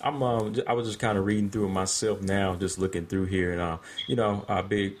 I was just kind of reading through it myself now, just looking through here, and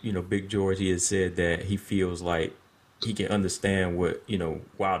Big George, he has said that he feels like he can understand what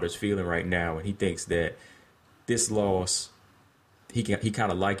Wilder's feeling right now, and he thinks that this loss, he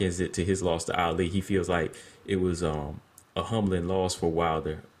kind of likens it to his loss to Ali. He feels like it was a humbling loss for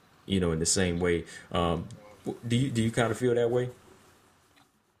Wilder, in the same way. Do you kind of feel that way?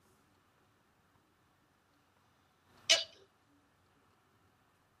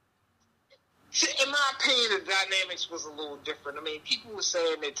 In my opinion, the dynamics was a little different. People were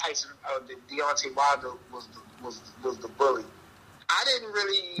saying that that Deontay Wilder was the bully. I didn't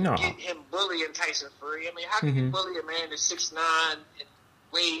really get him bullying Tyson Fury. How can you bully a man that's 6'9"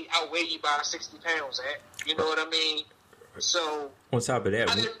 and outweigh you by 60 pounds? You know what I mean? So on top of that,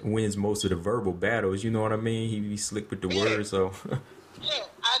 wins most of the verbal battles. You know what I mean? He be slick with the words. So yeah,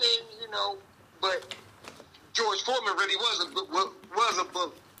 I didn't. But George Foreman really was a bully. You know what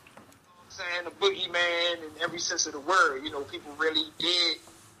I'm saying? A boogeyman in every sense of the word. People really did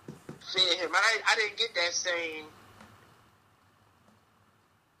fear him. I didn't get that same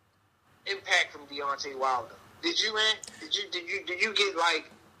impact from Deontay Wilder. Did you, man? Did you get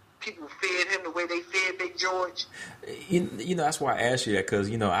like people feared him the way they feared Big George. You know, that's why I asked you that, because,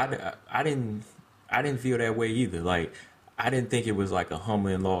 you know, I didn't feel that way either. Like, I didn't think it was like a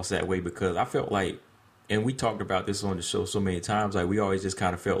humbling loss that way, because I felt like, and we talked about this on the show so many times, like we always just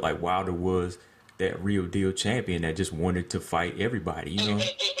kind of felt like Wilder was that real deal champion that just wanted to fight everybody, you know?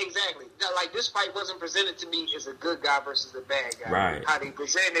 Exactly. Now, like, this fight wasn't presented to me as a good guy versus a bad guy. Right. How they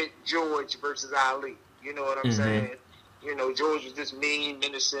presented George versus Ali. You know what I'm saying? You know, George was this mean,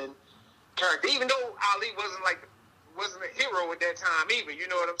 menacing character. Even though Ali wasn't a hero at that time either. You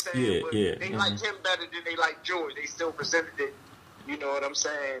know what I'm saying? Yeah, but yeah. They liked him better than they liked George. They still presented it, you know what I'm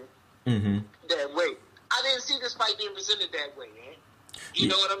saying, that way. I didn't see this fight being presented that way, man. You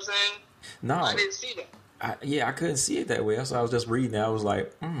know what I'm saying? No. I didn't see that. I couldn't see it that way. That's why I was just reading that. I was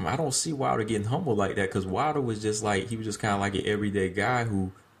like, I don't see Wilder getting humbled like that, because Wilder was just like, he was just kind of like an everyday guy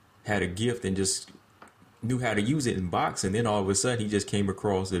who had a gift and just knew how to use it in boxing. Then all of a sudden he just came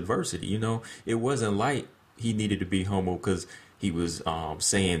across adversity, you know? It wasn't like he needed to be humble because he was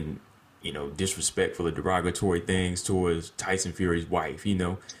saying, you know, disrespectful or derogatory things towards Tyson Fury's wife, you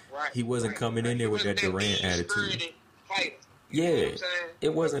know? Right, he wasn't coming in there with that Durant attitude. Fighter. Yeah, You know what I'm saying?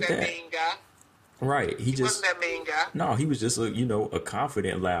 it wasn't that. Main guy. Right. He just wasn't that main guy. No, he was just a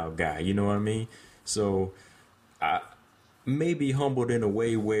confident, loud guy. You know what I mean? So, I maybe humbled in a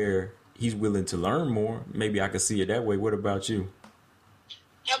way where he's willing to learn more. Maybe I could see it that way. What about you?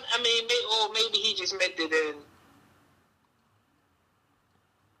 I mean, maybe he just meant it in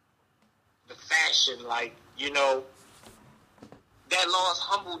the fashion, like, you know, that loss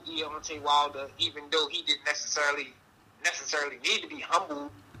humbled Deontay Wilder, even though he didn't necessarily need to be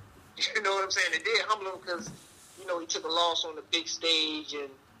humbled. You know what I'm saying? It did humble him because, you know, he took a loss on the big stage, and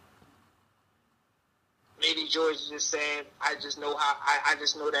maybe George is just saying, I just know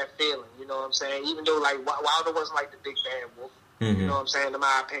that feeling. You know what I'm saying? Even though, like, Wilder wasn't like the big bad wolf. You know what I'm saying? In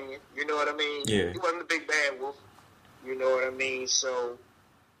my opinion. You know what I mean? Yeah. He wasn't the big bad wolf. You know what I mean? So,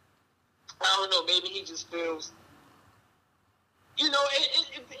 I don't know. Maybe he just feels, you know,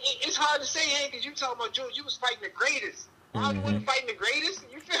 it's hard to say, because you talking about George, you was fighting the greatest. Wilder wasn't fighting the greatest.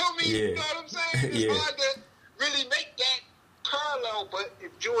 You feel me? Yeah. You know what I'm saying? It's hard to really make that parallel. But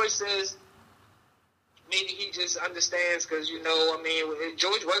if George says, maybe he just understands, because, you know, I mean,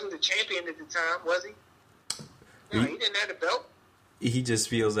 George wasn't the champion at the time, was he? No, he didn't have the belt. He just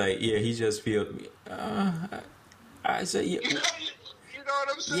feels like, he just feels. I say, You know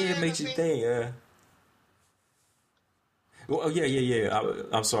what I'm saying? Yeah, it makes you think. Well, yeah.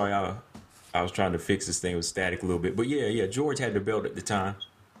 I'm sorry. I was trying to fix this thing. It was static a little bit, but yeah. George had the belt at the time.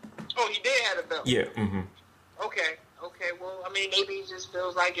 Oh, he did have the belt. Yeah. Okay. Well, I mean, maybe he just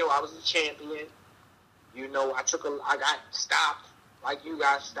feels like, I was the champion. You know, I got stopped like you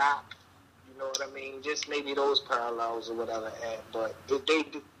got stopped. You know what I mean? Just maybe those parallels or whatever. But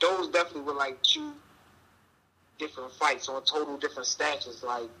those definitely were like two different fights on total different statures.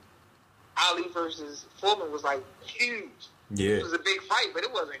 Like, Ali versus Foreman was like huge. Yeah. It was a big fight, but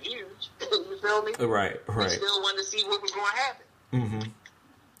it wasn't huge. You feel me? Right. We still wanted to see what was going to happen.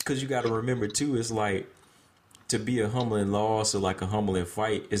 Because you got to remember, too, it's like, to be a humbling loss or like a humbling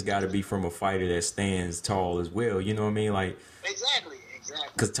fight, it's got to be from a fighter that stands tall as well. You know what I mean? Like, Exactly.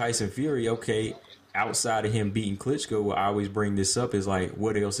 because Tyson Fury, okay, outside of him beating Klitschko, I always bring this up, is like,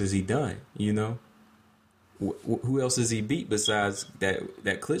 what else has he done? You know? Who else has he beat besides that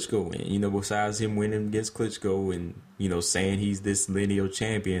Klitschko win? You know, besides him winning against Klitschko and, you know, saying he's this lineal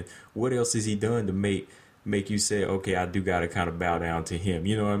champion, what else has he done to make you say, okay, I do got to kind of bow down to him?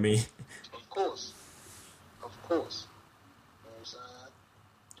 You know what I mean? Of course. You know what I'm saying?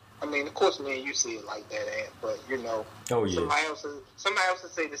 I mean, of course, man, you see it like that, but, you know, somebody else will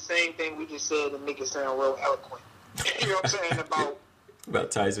say the same thing we just said and make it sound real eloquent. You know what I'm saying?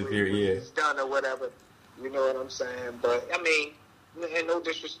 About Tyson Fury, yeah. He's done or whatever. You know what I'm saying? But, I mean, and no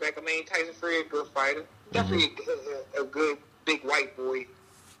disrespect, I mean, Tyson Fury a good fighter. Definitely a good big white boy.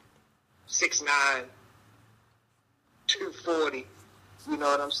 6'9", 240. You know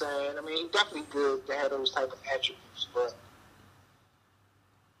what I'm saying? I mean, definitely good to have those type of attributes, but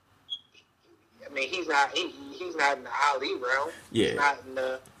I mean, he's not in the Ali realm. Yeah. He's not in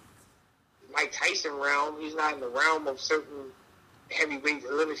the Mike Tyson realm. He's not in the realm of certain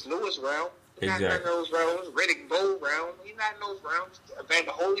heavyweight Lennox Lewis realm. He's not in those realms. Riddick Bowe realm. He's not in those realms.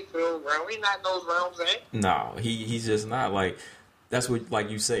 Evander Holyfield realm. He's not in those realms, No, he's just not. Like, that's what, like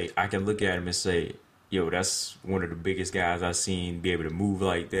you say, I can look at him and say, yo, that's one of the biggest guys I've seen be able to move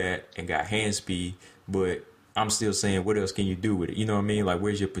like that and got hand speed, but I'm still saying, what else can you do with it? You know what I mean? Like,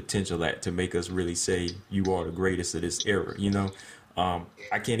 where's your potential at to make us really say you are the greatest of this era, you know? I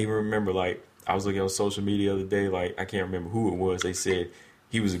can't even remember, like, I was looking on social media the other day, like, I can't remember who it was. They said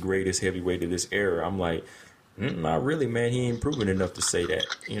he was the greatest heavyweight of this era. I'm like, not really, man. He ain't proven enough to say that,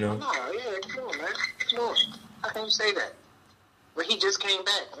 you know? No, yeah, come on, man. Come on. How can you say that? But he just came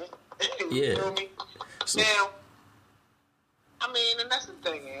back, man. You Yeah. feel me? So- Now, I mean, and that's the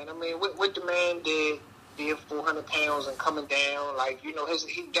thing, man. I mean, what the man did 400 pounds and coming down, like, you know,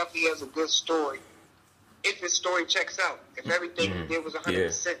 he definitely has a good story. If his story checks out, if everything he did was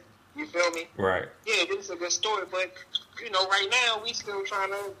 100%, you feel me? Right. Yeah, this is a good story, but, you know, right now, we still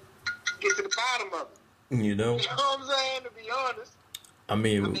trying to get to the bottom of it. You know? You know what I'm saying, to be honest? I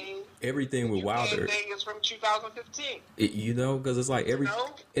mean, everything with Wilder, thing is from 2015. you know, because it's like know?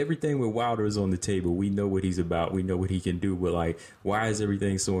 everything with Wilder is on the table. We know what he's about. We know what he can do. But like, why is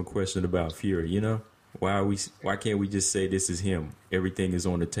everything so in question about Fury? You know, why can't we just say this is him? Everything is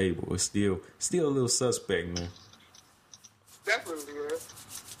on the table. It's still a little suspect, man. Definitely, yeah.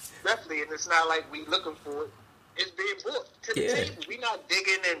 Definitely, and it's not like we looking for it. It's being brought to the table. We not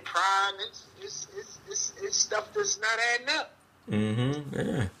digging and prying. It's stuff that's not adding up.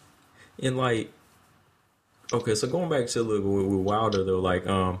 Yeah. And like, okay, so going back to look with Wilder though, like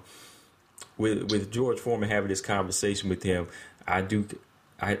with George Foreman having this conversation with him, I do.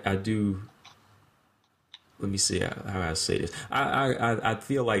 Let me see how I say this. I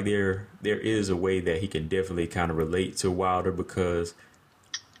feel like there is a way that he can definitely kind of relate to Wilder, because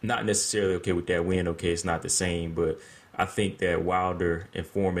not necessarily okay with that win. Okay, it's not the same, but I think that Wilder and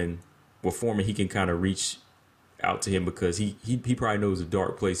Foreman, he can kind of reach out to him because he probably knows the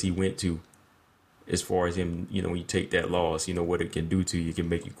dark place he went to as far as him, you know, when you take that loss, you know, what it can do to you. It can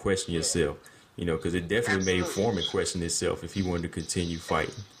make you question yourself, you know, because it definitely made Foreman question himself if he wanted to continue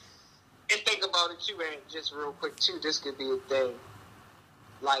fighting. And think about it too, man, just real quick too, this could be a thing.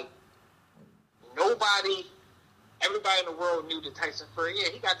 Like, everybody in the world knew that Tyson Fury,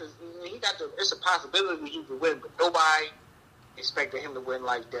 he got the, it's a possibility he could win, but nobody expected him to win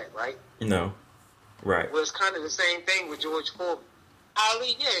like that, right? No. Right. Well, it's kind of the same thing with George Foreman.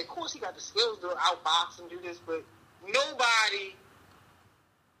 Ali, yeah, of course he got the skills to outbox and do this, but nobody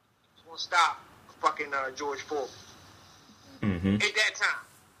will stop fucking George Foreman. At that time.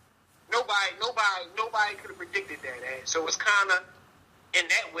 Nobody could have predicted that. So it's kind of, in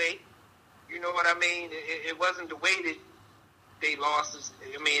that way, you know what I mean? It wasn't the way that they lost.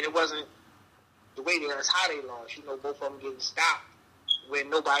 I mean, it wasn't the way that's how they lost. You know, both of them getting stopped when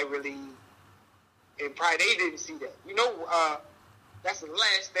nobody really, and probably they didn't see that. You know, that's the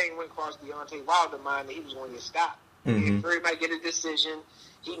last thing went across Deontay Wilder's mind, that he was going to get stopped. Fury might get a decision.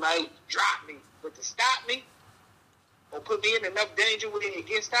 He might drop me. But to stop me or put me in enough danger where he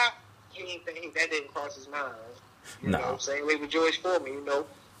get stopped, that didn't cross his mind. Right? You know, same way with George Foreman. You know,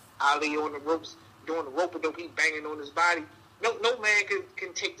 Ali on the ropes, doing the rope, and he banging on his body. No man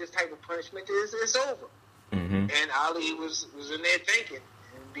can take this type of punishment. It's over. And Ali was in there thinking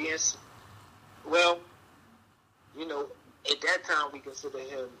and being, well, you know, at that time we consider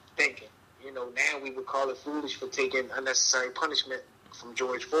him thinking. You know, now we would call it foolish for taking unnecessary punishment from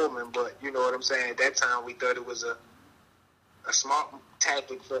George Foreman, but you know what I'm saying? At that time we thought it was a smart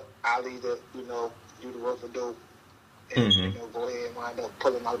tactic for Ali to, you know, do the rope-a-dope and, you know, go ahead and wind up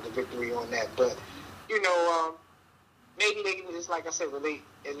pulling out the victory on that. But, you know, maybe they can just, like I said, relate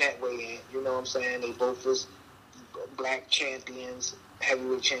in that way. And, you know what I'm saying? They both was black champions,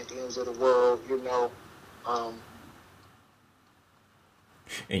 heavyweight champions of the world, you know.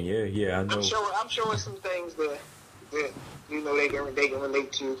 And yeah, I know. I'm sure some things that you know they can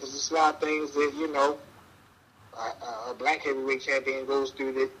relate to, because there's a lot of things that, you know, a black heavyweight champion goes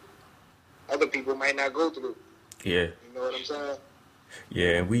through that other people might not go through. Yeah. You know what I'm saying?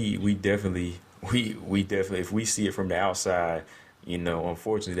 Yeah, and we definitely, if we see it from the outside, you know,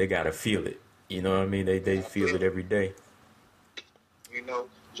 unfortunately they gotta feel it. You know what I mean? They feel it every day. You know,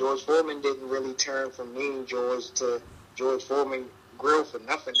 George Foreman didn't really turn from Mean George to George Foreman grill for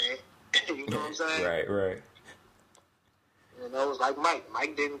nothing, man. You know what I'm saying? Right. You know, it was like Mike.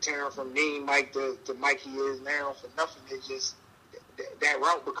 Mike didn't turn from Mean Mike to Mike he is now for nothing. It just, that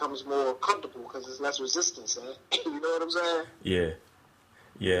route becomes more comfortable because there's less resistance, man. You know what I'm saying?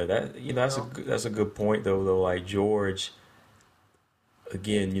 Yeah. That, you know, that's a good point though. Like George,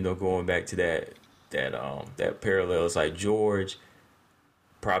 again, you know, going back to that parallel, it's like George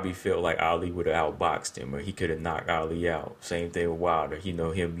probably felt like Ali would have outboxed him, or he could have knocked Ali out. Same thing with Wilder. You know,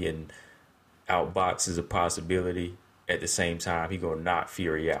 him getting outboxed is a possibility. At the same time, he gonna knock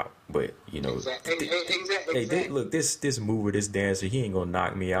Fury out. But you know, exactly. Look, this mover, this dancer, he ain't gonna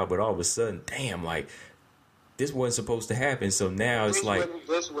knock me out. But all of a sudden, damn, like this wasn't supposed to happen. So now it's like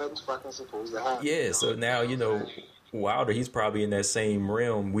this wasn't fucking supposed to happen. Yeah. So now, you know, Wilder, he's probably in that same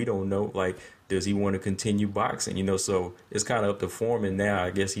realm. We don't know. Like, does he want to continue boxing? You know, so it's kind of up to Foreman now.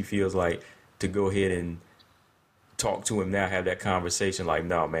 I guess he feels like to go ahead and talk to him now, have that conversation. Like,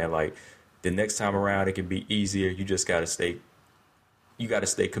 no, man, like the next time around, it can be easier. You just got to stay. You got to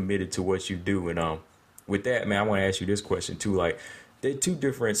stay committed to what you do. And with that, man, I want to ask you this question too. Like, they're two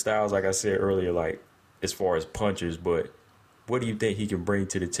different styles, like I said earlier, like as far as punchers. But what do you think he can bring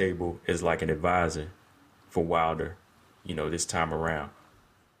to the table as like an advisor for Wilder, you know, this time around?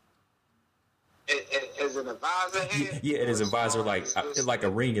 As an advisor, yeah, as an advisor, like a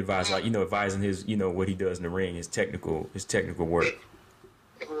ring advisor, like, you know, advising his, you know, what he does in the ring, his technical work.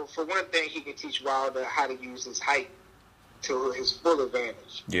 Well, for one thing, he can teach Wilder how to use his height to his full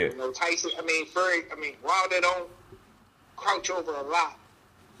advantage. Yeah. You know, Tyson. Wilder don't crouch over a lot,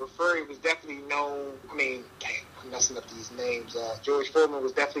 but Fury was definitely known. I'm messing up these names. George Foreman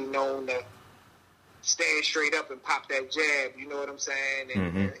was definitely known to stand straight up and pop that jab, you know what I'm saying,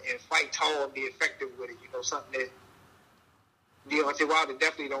 and fight tall and be effective with it. You know, something that Deontay Wilder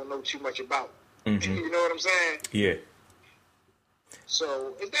definitely don't know too much about. You know what I'm saying? Yeah.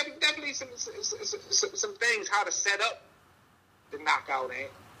 So it's definitely some things how to set up the knockout,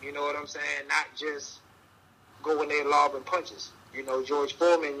 you know what I'm saying? Not just go in there lobbing punches. You know, George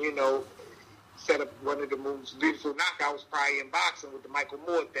Foreman, you know, set up one of the most beautiful knockouts probably in boxing with the Michael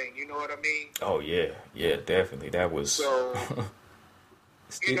Moore thing. You know what I mean? Oh yeah, definitely. That was so.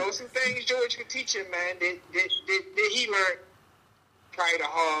 You know, some things George could teach him, man. Did he learn probably the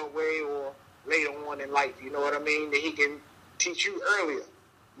hard way or later on in life? You know what I mean? That he can teach you earlier.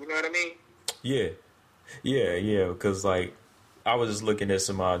 You know what I mean? Yeah. Because like I was just looking at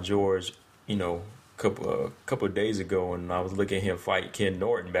some George, you know, couple of days ago, and I was looking at him fight Ken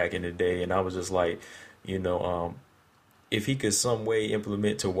Norton back in the day, and I was just like, you know, if he could some way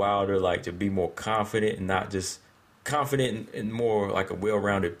implement to Wilder, like to be more confident and not just confident and more like a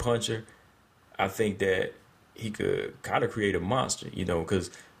well-rounded puncher, I think that he could kind of create a monster, you know, because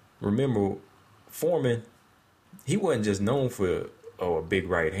remember, Foreman, he wasn't just known for a big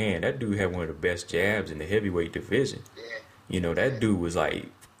right hand. That dude had one of the best jabs in the heavyweight division. You know, that dude was like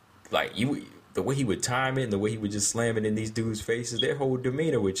you. The way he would time it and the way he would just slam it in these dudes' faces, their whole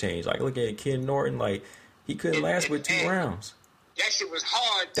demeanor would change. Like, look at Ken Norton, like, he couldn't last with 2 rounds. That shit was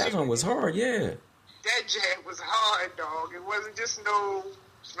hard, too. That one was hard, yeah. That jab was hard, dog. It wasn't just no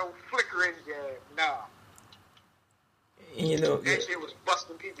flickering jab, nah. You know, that shit was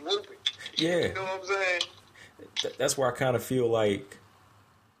busting people open. Yeah. You know what I'm saying? That's where I kind of feel like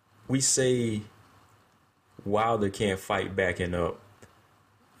we say Wilder can't fight backing up.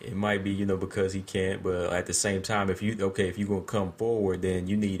 It might be, you know, because he can't, but at the same time, if you're going to come forward, then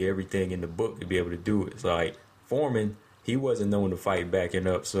you need everything in the book to be able to do it. It's like Foreman, he wasn't known to fight backing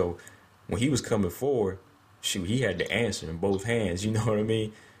up. So when he was coming forward, shoot, he had to answer in both hands. You know what I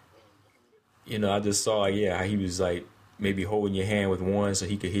mean? You know, I just saw, how he was like maybe holding your hand with one so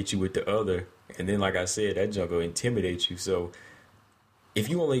he could hit you with the other. And then, like I said, that junk will intimidate you. So if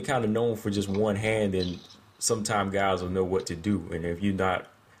you only kind of known for just one hand, then sometimes guys will know what to do. And if you're not,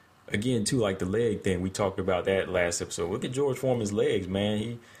 again, too, like the leg thing, we talked about that last episode. Look at George Foreman's legs, man.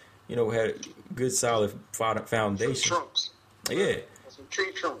 He, you know, had a good, solid foundation. Some trunks. Yeah. Some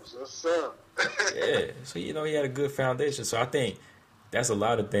tree trunks. Yes, sir. Yeah. So, you know, he had a good foundation. So I think that's a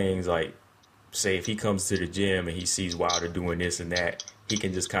lot of things, like, say, if he comes to the gym and he sees Wilder doing this and that, he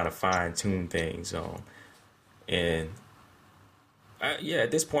can just kind of fine-tune things. At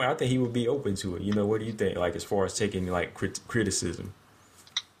this point, I think he would be open to it. You know, what do you think, like, as far as taking, like, criticism?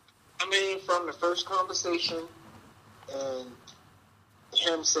 I mean, from the first conversation and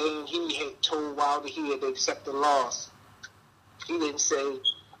him saying he had told Wilder he had accepted the loss, he didn't say,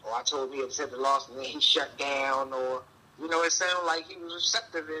 I told him he had accepted the loss and then he shut down, or, you know, it sounded like he was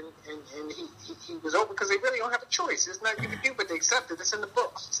receptive and he was open because they really don't have a choice. There's nothing you can do but they accept it. It's in the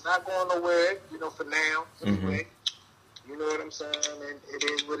books. It's not going nowhere, you know, for now, anyway. You know what I'm saying? And it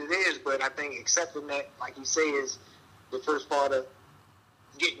is what it is, but I think accepting that, like you say, is the first part of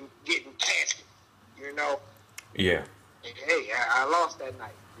getting past it, you know. Yeah. And, hey, I lost that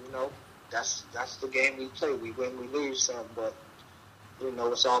night, you know. That's the game we play. We win, we lose some, but you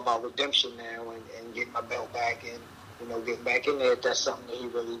know, it's all about redemption now and getting my belt back and, you know, getting back in there if that's something that he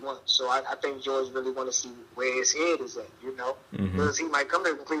really wants. So I think George really want to see where his head is at, you know. Because he might come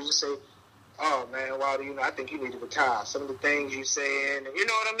to the conclusion and say, oh man, Wilder, you know, I think you need to retire. Some of the things you saying, you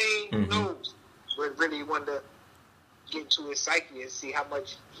know what I mean? Who knows? But really wanted to get into his psyche and see how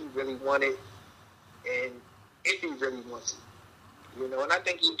much he really wanted and if he really wants it. You know, and I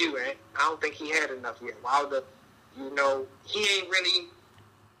think he do, man. I don't think he had enough yet. Wilder, you know, he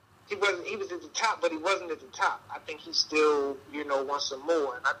he was at the top, but he wasn't at the top. I think he still, wants some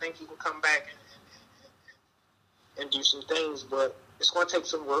more, and I think he can come back and do some things, but it's going to take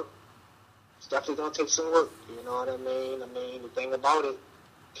some work. It's definitely going to take some work. You know what I mean? I mean, the thing about it,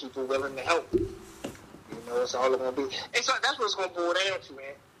 people willing to help. It's all going to be. And so that's what it's going to boil down to,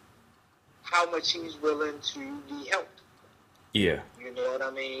 man. How much he's willing to be helped. Yeah. You know what I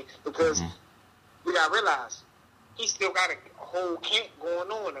mean? Because we got to realize he still got a whole camp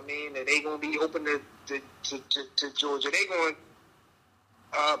going on. I mean, that they going to be open to Georgia. They going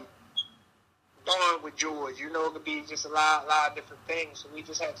bond with George. It could be just a lot of different things. So we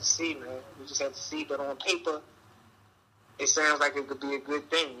just have to see, man. We just have to see. But on paper, it sounds like it could be a good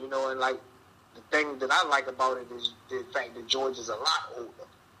thing, and like the thing that I like about it is the fact that George is a lot older.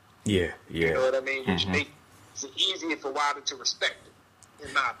 Yeah. You know what I mean? Which makes it easier for Wilder to respect it,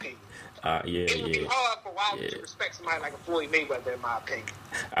 in my opinion. It would be hard for Wilder to respect somebody like a Floyd Mayweather, in my opinion.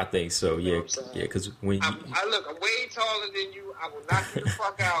 I think so. Because when I'm way taller than you. I will knock you the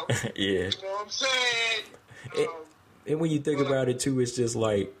fuck out. Yeah. You know what I'm saying? And when you think about it too, it's just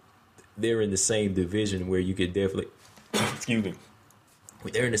like they're in the same division where you could definitely, excuse me,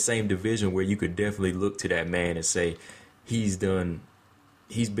 they're in the same division where you could definitely look to that man and say he's been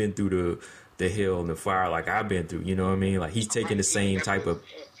through the hell and the fire like I've been through. You know what I mean? Like he's taking the same type of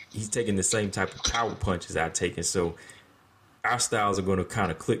power punches I've taken. So our styles are going to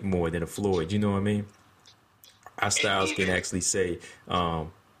kind of click more than a Floyd. You know what I mean? Our styles can actually say,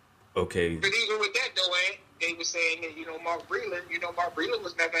 okay. But even with that though, they were saying that, Mark Breland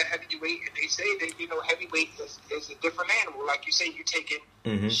was never a heavyweight, and they say that, heavyweight is a different animal. Like you say, you're taking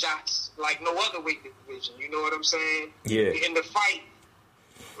shots like no other weight division. You know what I'm saying? Yeah. In the fight,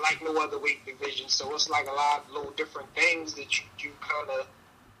 like no other weight division. So it's like a lot of little different things that you kind of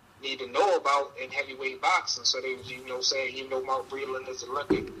need to know about in heavyweight boxing. So they was, saying, Mark Breland is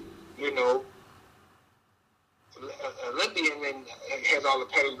Olympic, Olympian and has all the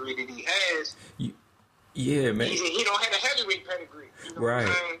pedigree that he has. Yeah, man. He don't have a heavyweight pedigree.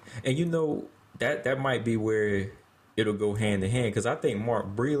 Right. And that might be where it'll go hand in hand, because I think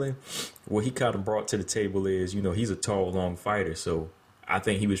Mark Breland, what he kind of brought to the table is, he's a tall, long fighter. So I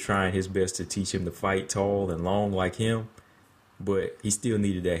think he was trying his best to teach him to fight tall and long like him, but he still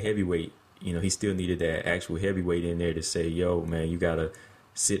needed that heavyweight. He still needed that actual heavyweight in there to say, yo, man, you got to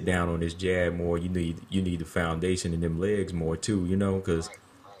sit down on this jab more. You need the foundation and them legs more too, because right.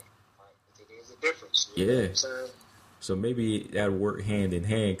 There's a difference. Yeah. So maybe that'll work hand in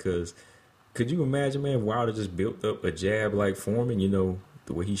hand, because could you imagine, man, Wilder just built up a jab like Foreman,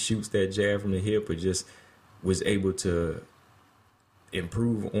 the way he shoots that jab from the hip, or just was able to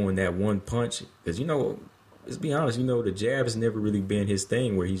improve on that one punch? Because, let's be honest, the jab has never really been his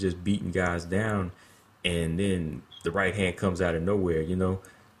thing, where he's just beating guys down and then the right hand comes out of nowhere,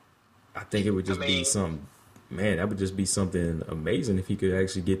 I think it would just be something, man, that would just be something amazing if he could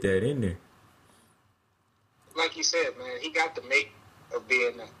actually get that in there. Like you said, man, he got the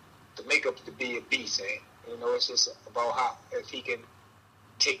makeup to be a beast, and it's just about how, if he can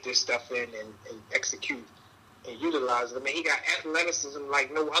take this stuff in and execute and utilize it. I mean, he got athleticism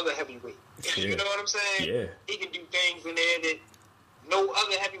like no other heavyweight. Yeah. You know what I'm saying? Yeah. He can do things in there that no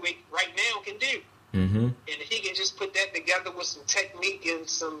other heavyweight right now can do. Mm-hmm. And if he can just put that together with some technique and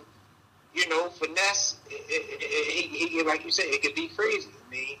some, finesse, he like you said, it could be crazy. I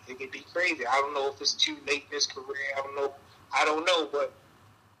mean, it could be crazy. I don't know if it's too late in his career. I don't know, but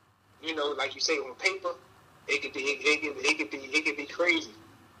like you say, on paper, it could be crazy.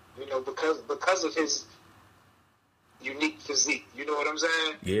 Because of his unique physique. You know what I'm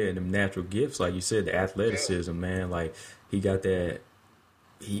saying? Yeah, and them natural gifts, like you said, the athleticism, man. Like he got that.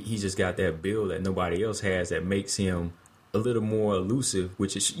 He just got that build that nobody else has, that makes him a little more elusive,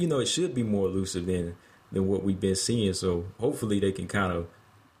 which is, it should be more elusive than what we've been seeing. So hopefully they can kind of,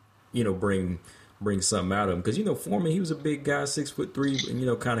 bring something out of him. Because, Foreman, he was a big guy, 6'3",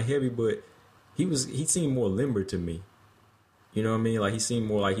 and, kind of heavy, but he seemed more limber to me. You know what I mean? Like he seemed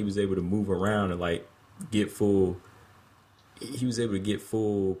more like he was able to move around and like he was able to get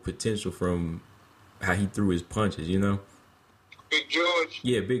full potential from how he threw his punches, Big George.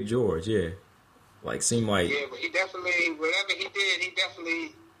 Yeah, Big George, yeah. Like, seemed like... Yeah, but he definitely, whatever he did, he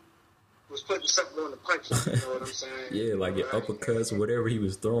definitely was putting something on the punches, you know what I'm saying? Yeah, like your uppercuts or whatever he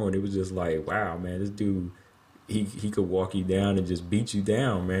was throwing, it was just like, wow, man, this dude, he could walk you down and just beat you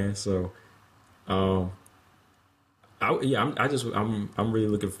down, man. So, I'm really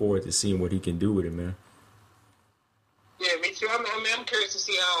looking forward to seeing what he can do with it, man. Yeah, me too. I'm curious to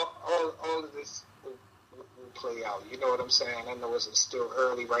see how all of this will play out. You know what I'm saying? I know it's still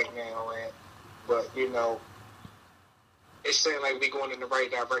early right now, but it seemed like we're going in the right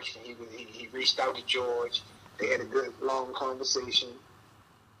direction. He reached out to George. They had a good long conversation.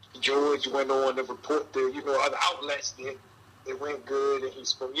 George went on to report to other outlets that it went good, and he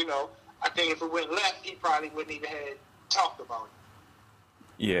spoke. I think if it went left, he probably wouldn't even have talked about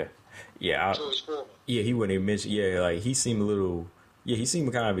it. Yeah. George Foreman. Yeah, he wouldn't even mention. Yeah, like he seemed a little. Yeah, he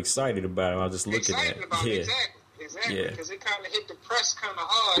seemed kind of excited about it. I was just looking at it. About it. Exactly. Because it kind of hit the press kind of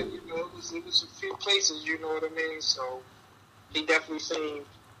hard. It was a few places. You know what I mean? So he definitely seemed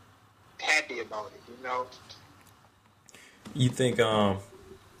happy about it. You think?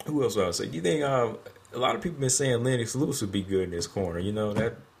 Who else would I say? Do you think? A lot of people been saying Lennox Lewis would be good in this corner.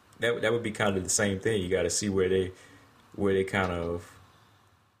 That would be kind of the same thing. You got to see where they kind of.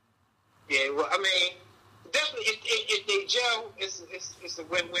 Yeah, well, I mean, definitely if they gel, it's a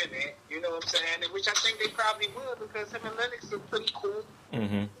win-win, man. You know what I'm saying? Which I think they probably will, because him and Lennox are pretty cool.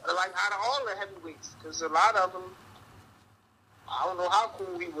 Mm-hmm. Like out of all the heavyweights, because a lot of them, I don't know how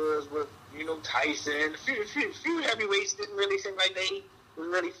cool he was with Tyson. A few heavyweights didn't really seem like they was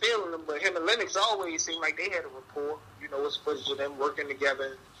really feeling him, but him and Lennox always seemed like they had a rapport. It's footage of them working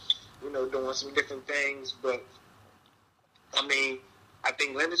together, doing some different things. But I mean, I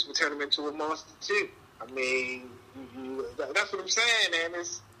think Lennox would turn him into a monster too. I mean, that's what I'm saying, man.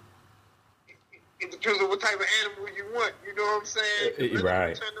 It depends on what type of animal you want. You know what I'm saying?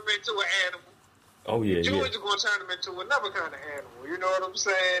 Right. Turn him into an animal. Oh yeah, George is going to turn him into another kind of animal. You know what I'm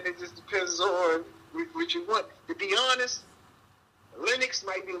saying? It just depends on what you want. To be honest, Lennox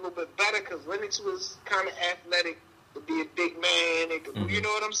might be a little bit better because Lennox was kind of athletic to be a big man. You know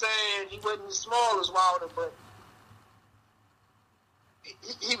what I'm saying? He wasn't as small as Wilder, but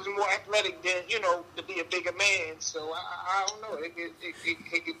he was more athletic than, to be a bigger man. So I don't know.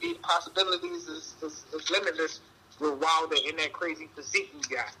 It could be possibilities is limitless with Wilder in that crazy physique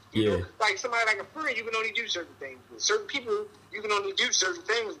he got. You know? Like somebody like a Fury, you can only do certain things with. Certain people, you can only do certain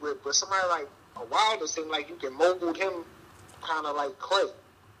things with. But somebody like a Wilder seems like you can mold him kind of like clay.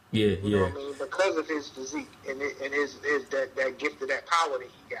 You know what I mean? Because of his physique and his that gift of that power that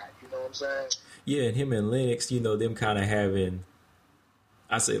he got. You know what I'm saying? Yeah, and him and Lennox, them kind of having.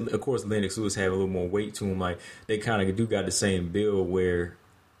 I say, of course, Lennox Lewis have a little more weight to him. Like they kind of do got the same build. Where,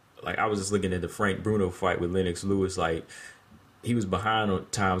 like, I was just looking at the Frank Bruno fight with Lennox Lewis. Like he was behind on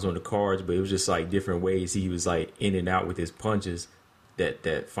times on the cards, but it was just like different ways he was like in and out with his punches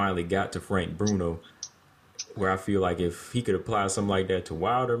that finally got to Frank Bruno. Where I feel like if he could apply something like that to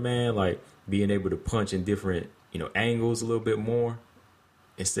Wilder, man, like being able to punch in different, angles a little bit more,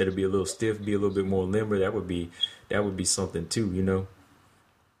 instead of be a little stiff, be a little bit more limber, that would be something too,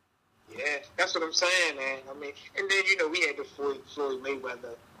 Yeah, that's what I'm saying, man. I mean, and then, we had the Floyd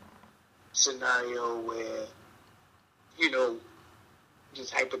Mayweather scenario where,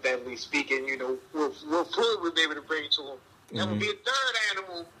 just hypothetically speaking, what Floyd would be able to bring to him. That would be a third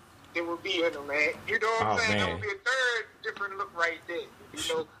animal. It would be in him, man. You know what I'm saying? Man. That would be a third different look right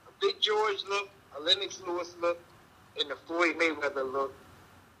there. A Big George look, a Lennox Lewis look, and the Floyd Mayweather look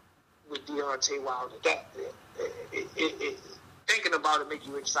with Deontay Wilder. Thinking about it make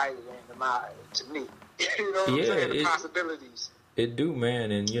you excited, man, to me. You know what I'm saying? The possibilities. It do,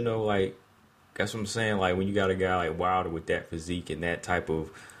 man. And, like, that's what I'm saying. Like, when you got a guy like Wilder with that physique and that type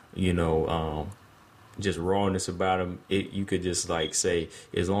of, just rawness about him, you could just like say,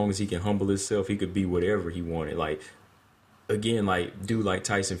 as long as he can humble himself, he could be whatever he wanted. Like again, like dude like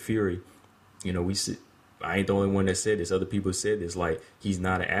Tyson Fury, we see, I ain't the only one that said this. Other people said this. Like he's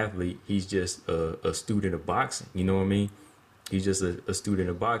not an athlete. He's just a student of boxing. You know what I mean? He's just a student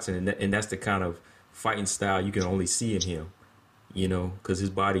of boxing, and that's the kind of fighting style you can only see in him. Because his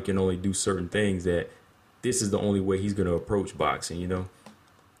body can only do certain things. That this is the only way he's going to approach boxing.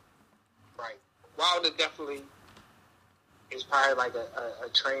 Wilder definitely is probably like a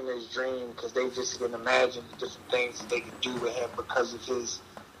trainer's dream because they just can imagine the different things that they can do with him because of his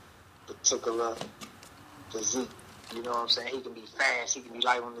particular physique. You know what I'm saying? He can be fast. He can be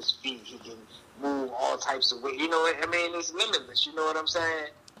light on his feet. He can move all types of ways. It's limitless. You know what I'm saying?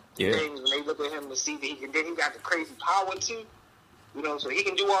 Yeah. Things when they look at him to see that he got the crazy power too. So he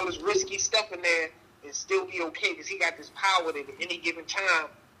can do all this risky stuff in there and still be okay because he got this power that at any given time.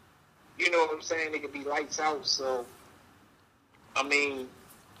 You know what I'm saying? It could be lights out. So, I mean,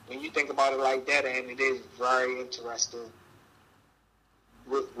 when you think about it like that, and it is very interesting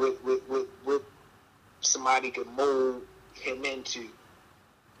what somebody could mold him into.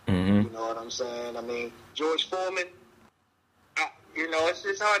 Mm-hmm. You know what I'm saying? I mean, George Foreman,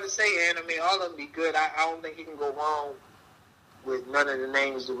 it's hard to say, and I mean, all of them be good. I don't think he can go wrong with none of the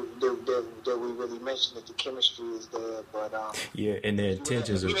names that we really mentioned. That the chemistry is there, but and the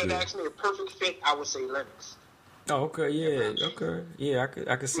intentions are good. If you had asked me a perfect fit, I would say Lennox. Oh, okay, yeah, okay, yeah.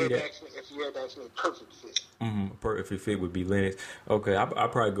 I could see that. If you had actually a perfect fit. A perfect fit would be Lennox. Okay, I'll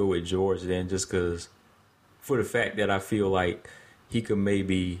probably go with George then, just because for the fact that I feel like he could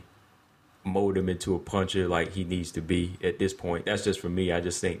maybe mold him into a puncher like he needs to be at this point. That's just for me. I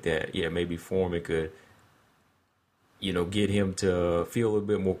just think that, yeah, maybe Foreman could, get him to feel a little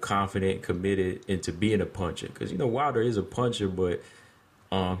bit more confident, committed into being a puncher. Because, Wilder is a puncher, but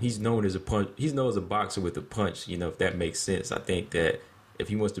he's known as a boxer with a punch, if that makes sense. I think that if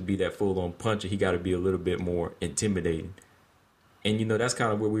he wants to be that full-on puncher, he got to be a little bit more intimidating. And, that's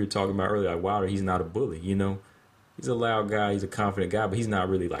kind of what we were talking about earlier. Like Wilder, he's not a bully, He's a loud guy. He's a confident guy, but he's not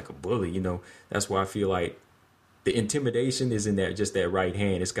really like a bully, That's why I feel like the intimidation is in that right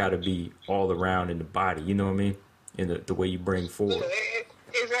hand. It's got to be all around in the body, you know what I mean? In the way you bring forward.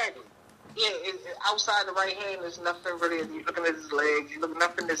 Yeah, exactly. Yeah, outside the right hand, there's nothing really. You're looking at his legs. You look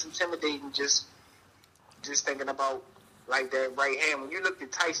nothing that's intimidating. Just thinking about like that right hand. When you looked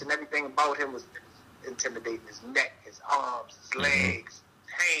at Tyson, everything about him was intimidating. His neck, his arms, his legs,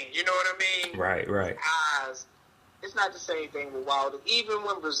 his hand. You know what I mean? Right. His eyes. It's not the same thing with Wilder. Even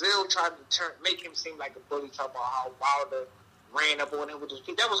when Brazil tried to make him seem like a bully, talk about how Wilder ran up on him with his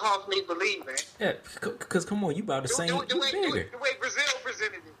feet. That was hard for me to believe, man. Yeah, because come on, you about the same. The way Brazil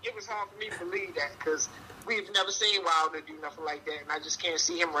presented it was hard for me to believe that because we've never seen Wilder do nothing like that, and I just can't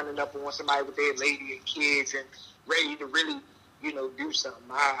see him running up on somebody with their lady and kids and ready to really, do something.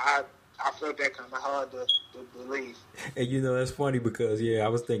 I felt that kind of hard to believe. And that's funny because I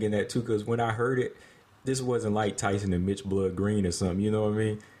was thinking that too. Because when I heard it, this wasn't like Tyson and Mitch Blood Green or something. You know what I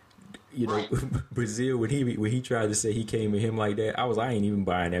mean? Right. Brazil, when he tried to say he came at him like that, I ain't even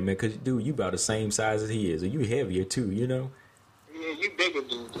buying that, man. Because, dude, you about the same size as he is. And you heavier, too, Yeah, you bigger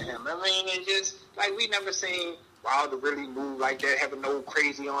dude to him. I mean, it's just, like, we never seen Wilder really move like that, having no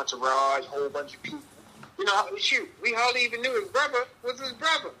crazy entourage, whole bunch of people. Shoot, we hardly even knew his brother was his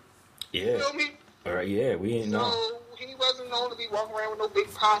brother. Yeah. You know me? All right, yeah, we ain't know. So, he wasn't known to be walking around with no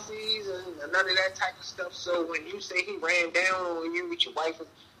big posses and none of that type of stuff. So, when you say he ran down on you with your wife,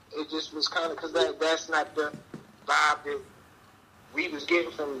 it just was kind of because that's not the vibe that we was getting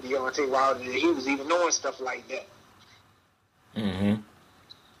from Deontay Wilder. That he was even knowing stuff like that. Mm-hmm.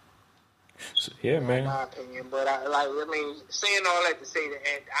 So, yeah, man. In my opinion, but saying all that to say that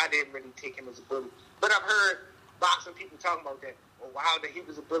I didn't really take him as a bully. But I've heard boxing people talking about that. Well, Wilder, he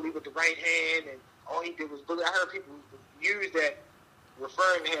was a bully with the right hand, and all he did was bully. I heard people use that,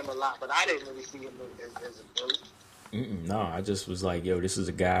 referring to him a lot, but I didn't really see him as a bully. No, I just was like, yo, this is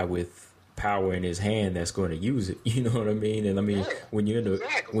a guy with power in his hand that's going to use it. You know what I mean? And I mean, when you're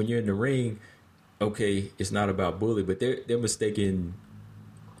in the ring, okay, it's not about bully, but they're mistaken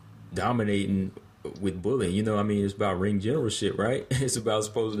dominating with bullying. It's about ring generalship, right? It's about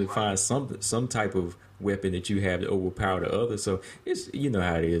supposed to find some type of weapon that you have to overpower the other. So it's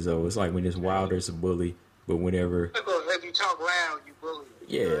how it is though. It's like when it's Wilder, it's a bully, but whenever if you talk loud, you bully.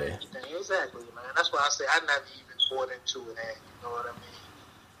 Yeah, exactly, man. That's why I say I never even bought into it. You know what I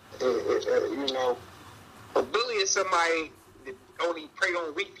mean? A bully is somebody that only prey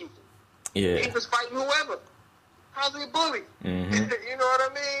on weak people. Yeah, he was fighting whoever. How's he a bully? Mm-hmm. You know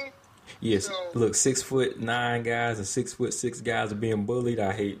what I mean? Yes. So, look, 6'9" guys and 6'6" guys are being bullied.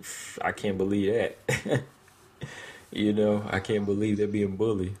 I can't believe that. I can't believe they're being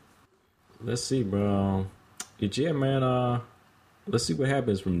bullied. Let's see, bro. Yeah, man. Let's see what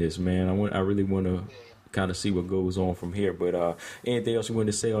happens from this, man. I really want to kind of see what goes on from here. But anything else you want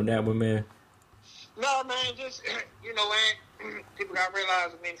to say on that one, man? No, man. Just man. People gotta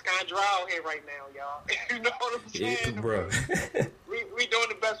realize, it's kind of dry out here right now, y'all. You know what I'm saying, yeah, bro? we doing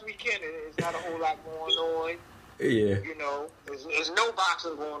the best we can. There's not a whole lot going on. Yeah. There's no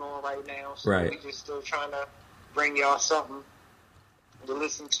boxing going on right now. So right. We just still trying to bring y'all something to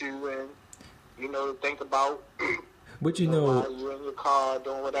listen to and to think about. But while you're in your car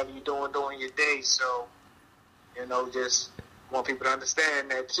doing whatever you're doing during your day. So just want people to understand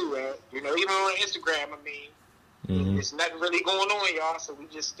that too. Even on Instagram, mm-hmm. There's nothing really going on, y'all, so we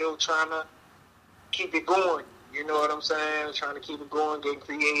just still trying to keep it going. You know what I'm saying? Trying to keep it going, getting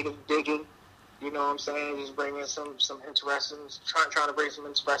creative, digging. You know what I'm saying? Just bringing some interesting, trying to bring some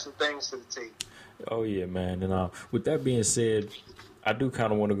interesting things to the table. Oh, yeah, man. And with that being said, I do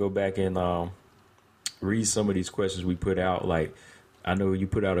kind of want to go back and read some of these questions we put out. Like, I know you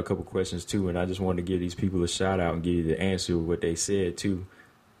put out a couple questions, too, and I just wanted to give these people a shout-out and give you the answer of what they said, too.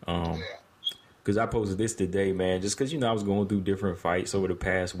 Because I posted this today, man, just because, I was going through different fights over the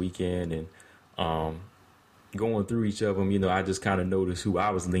past weekend and going through each of them, I just kind of noticed who I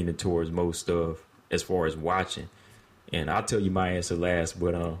was leaning towards most of as far as watching. And I'll tell you my answer last,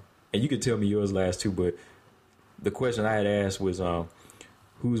 but and you can tell me yours last, too, but the question I had asked was,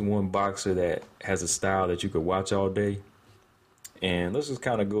 who's one boxer that has a style that you could watch all day? And let's just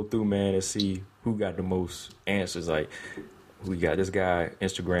kind of go through, man, and see who got the most answers. Like, we got this guy,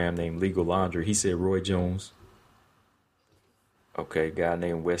 Instagram, named Legal Laundry. He said Roy Jones. Okay, guy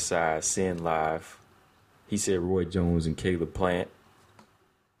named Westside Sin Live. He said Roy Jones and Caleb Plant.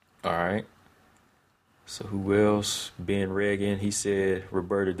 All right. So who else? Ben Reagan. He said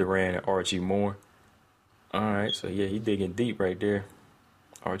Roberta Duran and Archie Moore. All right. So yeah, he digging deep right there.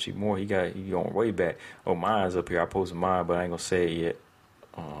 Archie Moore. He going way back. Oh, mine's up here. I posted mine, but I ain't gonna say it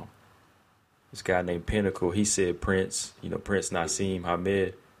yet. This guy named Pinnacle. He said Prince. You know, Prince Nassim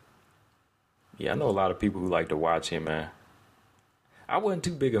Hamed. Yeah, I know a lot of people who like to watch him, man. I wasn't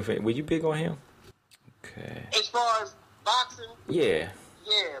too big of a fan. Were you big on him? Okay. As far as boxing, Yeah.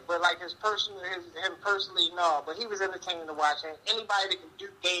 yeah, but like him personally, no. But he was entertaining to watch. And anybody that can do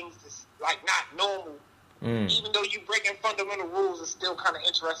things that's like not normal, even though you breaking fundamental rules, it's still kind of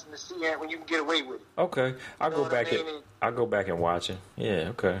interesting to see it when you can get away with it. Okay. I'll You know go back what I and mean? I'll go back and watch it. Yeah.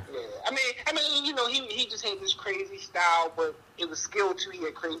 Okay. Yeah, I mean, you know, he just had this crazy style, but it was skill too. He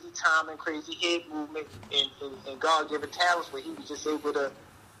had crazy timing, crazy head movement, and God-given talents where he was just able to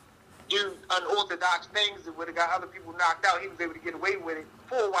do unorthodox things that would have got other people knocked out. He was able to get away with it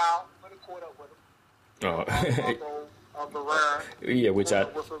for a while, but it caught up with him. Oh. Varane, Yeah, which I.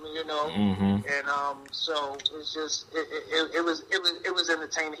 with him, you know, Mhm. and so it's just it was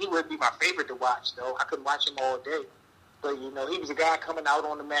entertaining. He would be my favorite to watch, though. I could watch him all day. But, you know, he was a guy coming out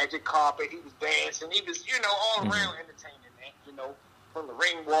on the magic carpet. He was dancing. He was, you know, all around entertaining, man. You know, from the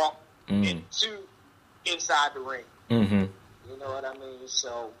ring walk into inside the ring. Mm-hmm. You know what I mean?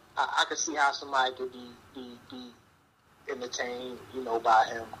 So I could see how somebody could be entertained, you know, by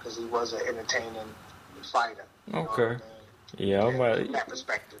him because he was an entertaining fighter. You know Okay. what I mean? Yeah, I From might. that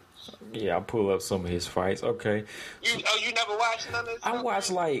perspective. Yeah, I'll pull up some of his fights. Okay. You never watched none of this? I watched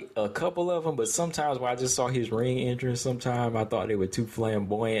like a couple of them, but sometimes when I just saw his ring entrance, sometimes I thought they were too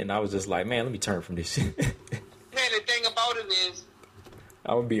flamboyant, and I was just like, man, let me turn from this shit. Man, the thing about it is,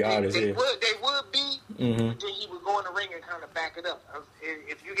 I'm gonna be honest they here. would be, but then he would go in the ring and kind of back it up.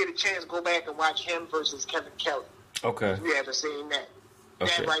 If you get a chance, go back and watch him versus Kevin Kelly. Okay. If you haven't seen that.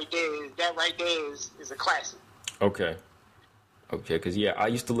 Okay. That right there is a classic. Okay. Okay, because, yeah, I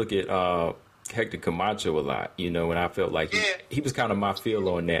used to look at Hector Camacho a lot, you know, and I felt like he was kind of my feel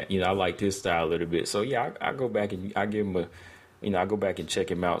on that. You know, I liked his style a little bit. So, yeah, I go back and I give him I go back and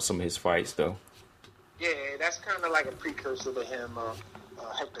check him out, some of his fights, though. Yeah, that's kind of like a precursor to him,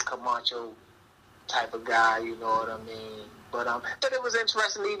 Hector Camacho type of guy, you know what I mean? But it was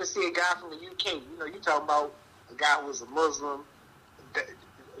interesting to even see a guy from the UK. You know, you talking about a guy who was a Muslim, that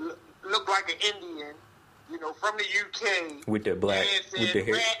looked like an Indian, you know, from the UK. With the black, dancing, with the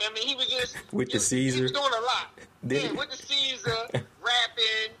hair. I mean, he was just... With the He Caesar. was doing a lot. Did Yeah, he? with the Caesar,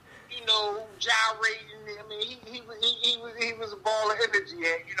 rapping, you know, gyrating. I mean, he was a ball of energy,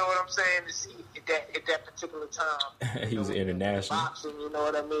 you know what I'm saying, to see at that particular time. He was international. Boxing, you know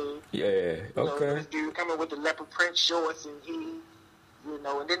what I mean? Yeah, You know, okay. this dude coming with the leopard print shorts, and you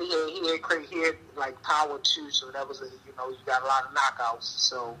know, and then he had like power too, so that was you know, you got a lot of knockouts.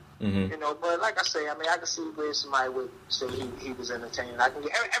 So you know, but like I say, I mean, I can see where somebody would say he was entertaining. I can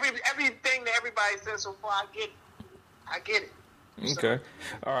get everything that everybody says so far. I get it. Okay.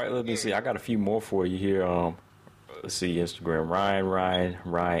 All right, let me see. I got a few more for you here. Let's see, Instagram.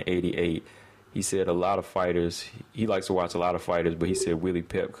 Ryan 88. He said a lot of fighters. He likes to watch a lot of fighters, but he said Willie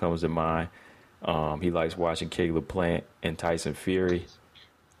Pep comes to mind. He likes watching Caleb Plant and Tyson Fury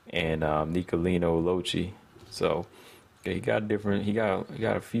and Nicolino Lochi. So he got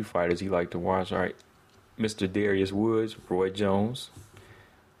a few fighters he liked to watch. All right, Mr. Darius Woods, Roy Jones,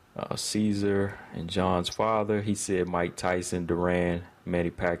 Caesar and John's father. He said Mike Tyson, Duran,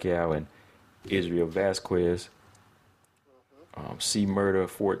 Manny Pacquiao, and Israel Vasquez. C Murder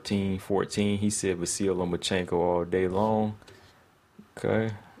 14. He said Vasil Lomachenko all day long.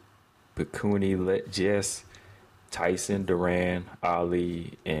 Okay. Pekuni Let Jess, Tyson, Duran,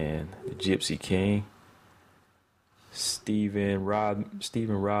 Ali, and the Gypsy King. Stephen Rod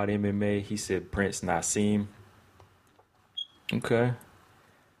MMA. He said Prince Nassim. Okay.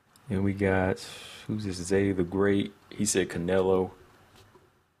 And we got, who's this? Zay the Great. He said Canelo.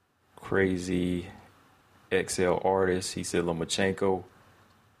 Crazy XL Artist. He said Lomachenko.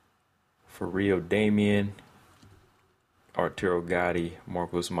 For real, Damien. Arturo Gotti,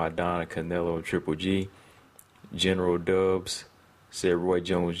 Marcos Maidana, Canelo, and Triple G. General Dubs said Roy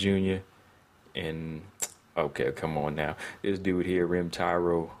Jones Jr. And, okay, come on now. This dude here, Rim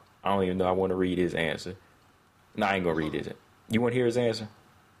Tyro, I don't even know I want to read his answer. No, I ain't going to read it. You want to hear his answer?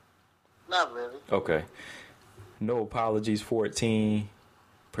 Not really. Okay. No Apologies 14,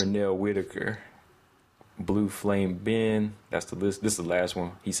 Pernell Whitaker, Blue Flame Ben. That's the list. This is the last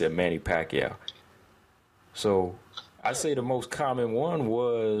one. He said Manny Pacquiao. So I'd say the most common one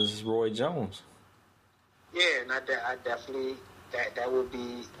was Roy Jones. Yeah, and I definitely that would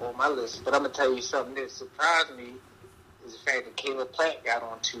be on my list. But I'm gonna tell you something that surprised me is the fact that Caleb Plant got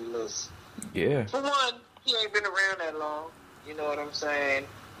on 2 lists. Yeah. For one, he ain't been around that long. You know what I'm saying?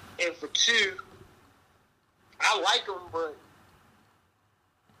 And for 2, I like him, but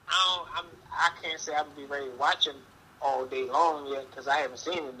I can't say I'm gonna be ready to watch him all day long yet because I haven't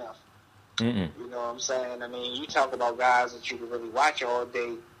seen enough. Mm-mm. You know what I'm saying? I mean, you talk about guys that you can really watch all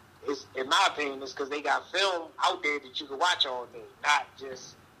day. It's, in my opinion, it's because they got film out there that you can watch all day, not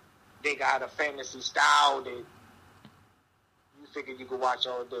just they got a fantasy style that you figure you can watch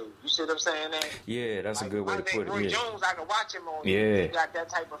all day. You see what I'm saying? That? Yeah, that's Like, a good way to put it. Roy Yeah. Jones, I can watch him all Yeah. day. He got that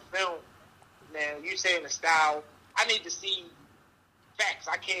type of film. Now, you saying the style, I need to see facts.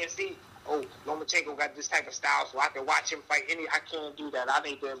 I can't see, Lomachenko got this type of style, so I can watch him fight I can't do that. I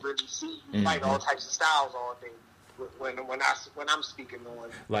need to really see you fight all types of styles all day when I'm speaking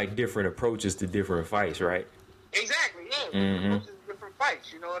on. Like different approaches to different fights, right? Exactly, yeah. Different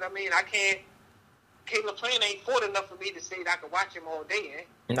fights, you know what I mean? I can't. Caleb Plant ain't fought enough for me to say that I can watch him all day,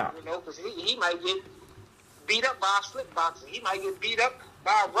 Nah. You know, because he might get beat up by a slip boxer. He might get beat up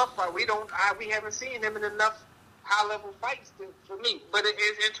by a rough fight. We haven't seen him in enough high level fights for me. But it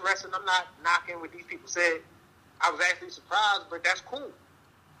is interesting. I'm not knocking what these people said. I was actually surprised, but that's cool.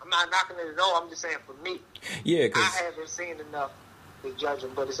 I'm not knocking it at all. I'm just saying for me. Yeah, I because haven't seen enough to judge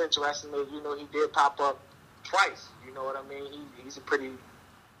him, but it's interesting that, you know, he did pop up twice. You know what I mean? He's a pretty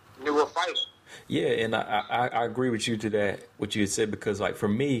newer fighter. yeah, and I agree with you to that, what you had said, because like for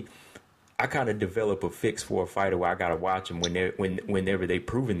me, I kind of develop a fix for a fighter where I gotta watch them whenever they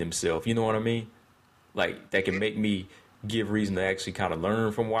proving themselves. You know what I mean? Like that can make me give reason to actually kind of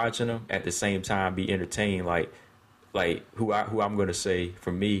learn from watching them. At the same time, be entertained. Like who I'm gonna say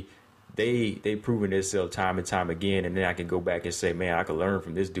for me, they proven themselves time and time again, and then I can go back and say, man, I could learn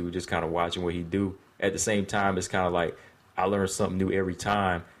from this dude just kind of watching what he do. At the same time, it's kind of like I learn something new every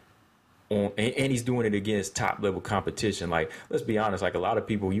time. And he's doing it against top level competition. Like, let's be honest, like a lot of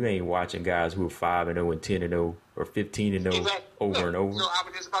people, you ain't watching guys who are 5-0 and 10-0 or 15-0 Exactly. over and over. So I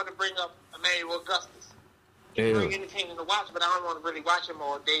was just about to bring up Emmanuel Augustus. He's Yeah. very entertaining to watch, but I don't want to really watch him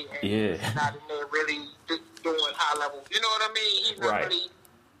all day. And Yeah. he's not in there really doing high level. You know what I mean? He's not Right. really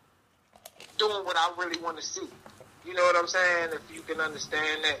doing what I really want to see. You know what I'm saying? If you can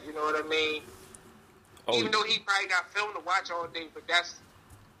understand that, you know what I mean? Oh, Even though he probably got film to watch all day, but that's,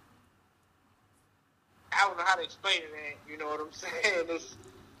 I don't know how to explain it, man. You know what I'm saying? It's,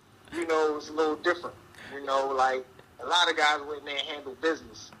 you know, it's a little different. You know, like a lot of guys went in there and handle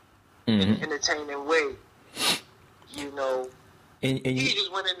business in an entertaining way. You know, and he you,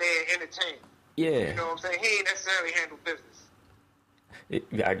 just went in there and entertained. yeah. You know what I'm saying? He ain't necessarily handled business.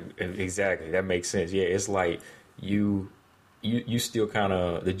 Exactly. That makes sense. Yeah, it's like you still kind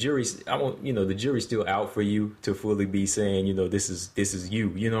of the jury's. The jury's still out for you to fully be saying, you know, this is you.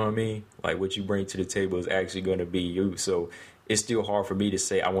 You know what I mean? Like what you bring to the table is actually going to be you. So it's still hard for me to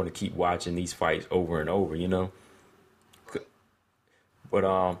say I want to keep watching these fights over and over. You know.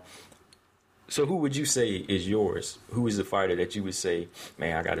 But so who would you say is yours? Who is the fighter that you would say,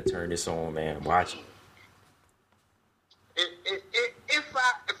 man, I got to turn this on, man, watch it?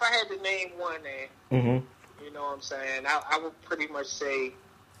 If I had to name one, you know what I'm saying, I would pretty much say,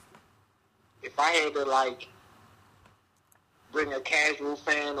 if I had to like bring a casual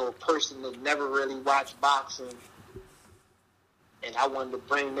fan or a person that never really watched boxing, and I wanted to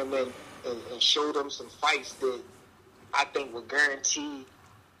bring them in and show them some fights that I think would guarantee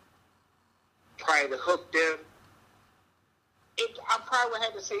probably to hook them, I probably would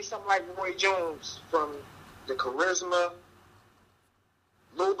have to say something like Roy Jones, from the charisma,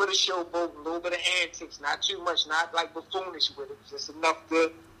 a little bit of showboat, a little bit of antics, not too much, not like buffoonish with it, just enough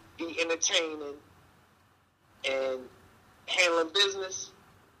to be entertaining and handling business.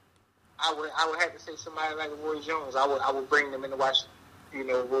 I would have to say somebody like Roy Jones. I would bring them in to watch, you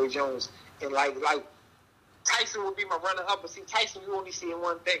know, Roy Jones. And like Tyson would be my runner-up, but see, Tyson, you only see in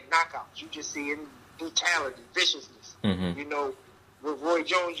one thing, knockouts. You just see in brutality, viciousness. Mm-hmm. You know, with Roy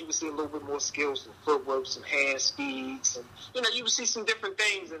Jones, you would see a little bit more skills, some footwork, some hand speed, some, you know, you would see some different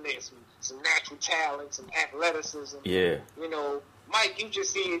things in there, some natural talent, some athleticism. Yeah. You know, Mike, you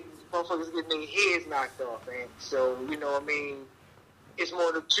just see motherfuckers getting their heads knocked off, man. So, you know what I mean? It's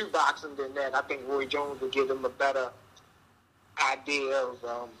more to boxing than that. I think Roy Jones would give them a better idea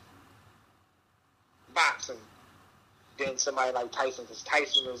of boxing than somebody like Tyson, because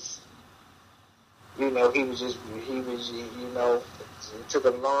Tyson is you know, he was, you know, it took a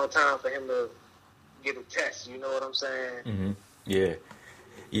long time for him to get a test. You know what I'm saying? Mm-hmm. Yeah.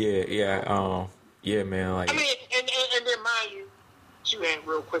 Yeah, man. Like, I mean, and then mind you, you ain't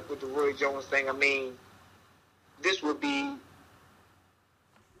real quick with the Roy Jones thing. I mean, this would be,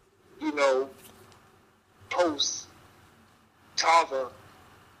 you know, post Tarver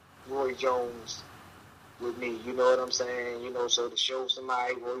Roy Jones with me. You know what I'm saying? You know, so to show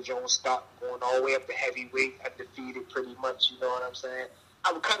somebody Roy Jones stopped going all the way up to heavyweight, undefeated pretty much. You know what I'm saying?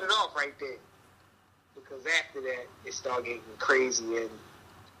 I would cut it off right there, because after that it started getting crazy and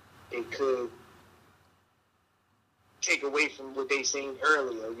it could take away from what they seen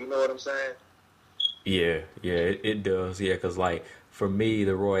earlier. You know what I'm saying? yeah, it does. Yeah, because like for me,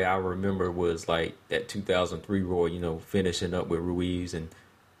 the Roy I remember was like that 2003 Roy. You know, finishing up with Ruiz and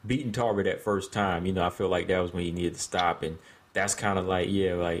beating Tarver that first time. You know, I feel like that was when he needed to stop, and that's kind of like,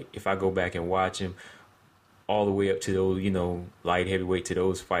 yeah, like if I go back and watch him all the way up to those, you know, light heavyweight to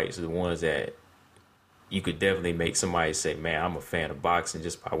those fights are the ones that you could definitely make somebody say, man, I'm a fan of boxing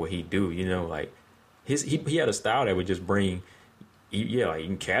just by what he do. You know, like he had a style that would just bring, yeah, like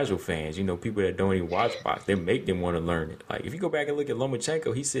even casual fans, you know, people that don't even watch box, they make them want to learn it. Like if you go back and look at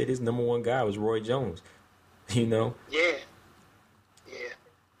Lomachenko, he said his number one guy was Roy Jones. You know? Yeah.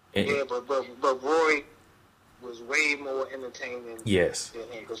 And, Yeah, but Roy was way more entertaining. Yes. Than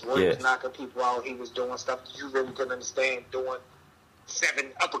him, because Roy was knocking people out. He was doing stuff that you really couldn't understand. Doing 7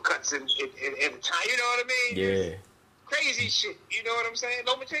 uppercuts at a time. You know what I mean? Yeah. Crazy shit. You know what I'm saying?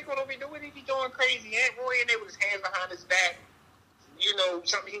 Lomachenko don't be doing. He be doing crazy. And Roy in there with his hands behind his back. You know,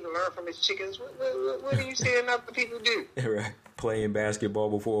 something he can learn from his chickens. What are you seeing other people do? Right. Playing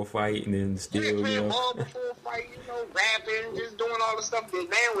basketball before a fight and then still, Yeah, playing you know. ball before a fight, you know, rapping, just doing all the stuff that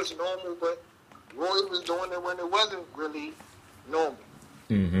now was normal, but Roy was doing it when it wasn't really normal.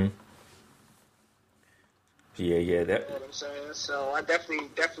 Mm-hmm. Yeah, that. You know what I'm saying? So I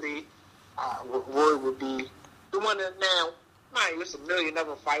definitely, Roy would be the one that now, mind you, there's a million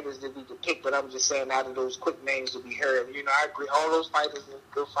other fighters that we could pick, but I'm just saying out of those quick names that we heard, you know, I agree, all those fighters are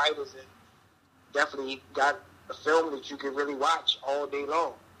good fighters and definitely got a film that you can really watch all day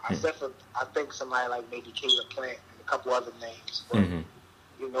long. Except for, I think somebody like maybe Caleb Plant and a couple other names. But,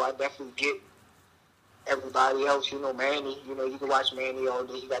 you know, I definitely get everybody else. You know, Manny, you know, you can watch Manny all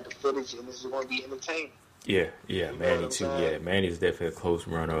day. He got the footage, and this is going to be entertaining. Yeah, Manny too. Yeah, Manny's definitely a close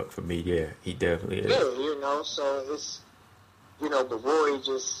runner-up for me. Yeah, he definitely is. Yeah, you know, so it's, you know, but Roy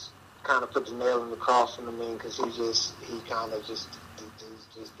just kind of put the nail in the coffin, I mean, because he kind of just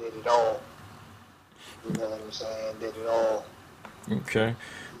did it all. You know what I'm saying? Did it all. Okay.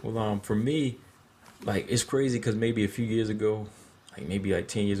 Well, for me, like, it's crazy because maybe a few years ago, like maybe like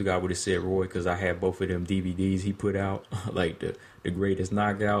 10 years ago, I would have said Roy because I had both of them DVDs he put out, like the greatest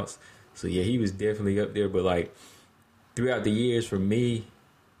knockouts. So, yeah, he was definitely up there. But, like, throughout the years, for me,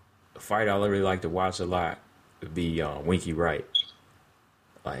 a fight I really like to watch a lot would be Winky Wright.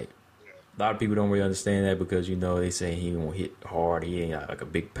 Like, a lot of people don't really understand that because, you know, they say he won't hit hard. He ain't like a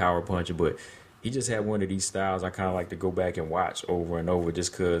big power puncher, but he just had one of these styles I kind of like to go back and watch over and over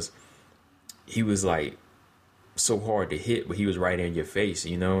just because he was, like, so hard to hit, but he was right in your face,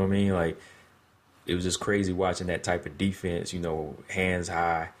 you know what I mean? Like, it was just crazy watching that type of defense, you know, hands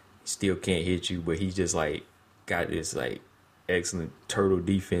high, still can't hit you, but he just, like, got this, like, excellent turtle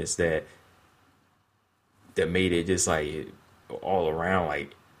defense that made it just, like, all around,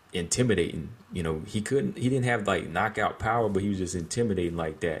 like, intimidating. You know, he didn't have, like, knockout power, but he was just intimidating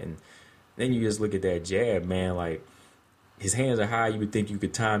like that. And then you just look at that jab, man, like, his hands are high. You would think you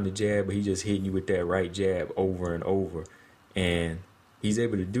could time the jab, but he's just hitting you with that right jab over and over. And he's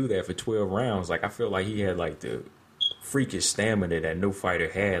able to do that for 12 rounds. Like, I feel like he had, like, the freakish stamina that no fighter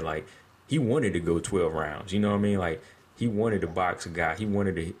had. Like, he wanted to go 12 rounds. You know what I mean? Like, he wanted to box a guy. He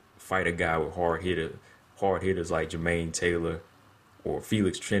wanted to fight a guy with hard hitters like Jermaine Taylor or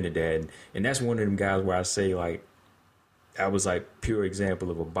Felix Trinidad. And that's one of them guys where I say, like, I was, like, pure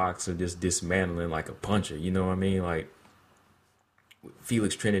example of a boxer just dismantling like a puncher. You know what I mean? Like,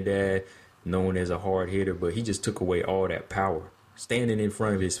 Felix Trinidad, known as a hard hitter, but he just took away all that power. Standing in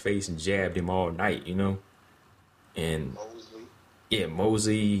front of his face and jabbed him all night, you know? And, Mosley. Yeah,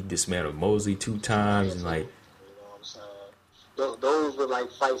 Mosley, dismantled Mosley 2 times. And, like, you know what I'm saying? Those were,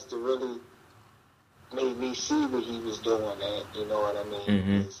 like, fights that really made me see what he was doing, and you know what I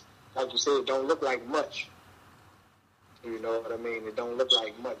mean? Like you said, it don't look like much. You know what I mean? It don't look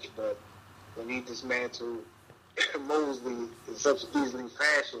like much, but when he dismantled Mosley in such easily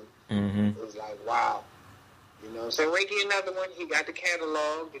fashion, it was like, wow. You know what I'm saying? Ranky, another one, he got the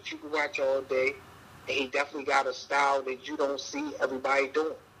catalog that you can watch all day, and he definitely got a style that you don't see everybody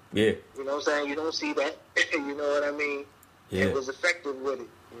doing. Yeah. You know what I'm saying? You don't see that. You know what I mean? Yeah. It was effective with it.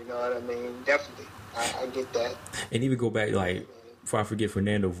 You know what I mean? Definitely. I get that. And even go back, like, before I forget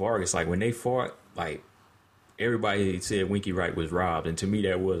Fernando Vargas, like, when they fought, like, everybody said Winky Wright was robbed. And to me,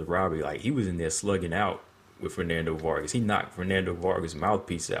 that was robbery. Like, he was in there slugging out with Fernando Vargas. He knocked Fernando Vargas'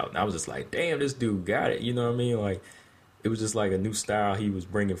 mouthpiece out. And I was just like, damn, this dude got it. You know what I mean? Like, it was just like a new style he was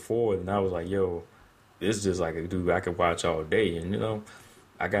bringing forward. And I was like, yo, this is just like a dude I could watch all day. And, you know,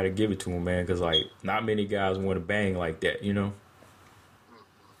 I got to give it to him, man, because, like, not many guys want to bang like that, you know?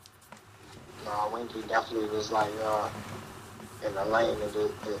 Winky definitely was like in the lane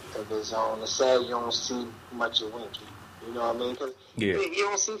of his own. It's sad you don't see much of Winky. You know what I mean? Cause Yeah. you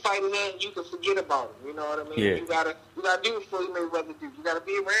don't see fighters that you can forget about him. You know what I mean? Yeah. You gotta do it for you Mayweather do. You gotta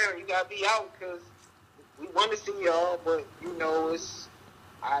be around. You gotta be out because we want to see y'all. But you know,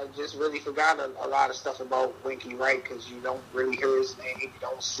 I just really forgot a lot of stuff about Winky Wright because you don't really hear his name. You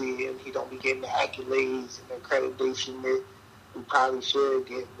don't see him. He don't be getting the accolades and the accreditation that he probably should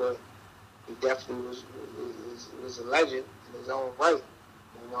get. But he definitely was a legend in his own right.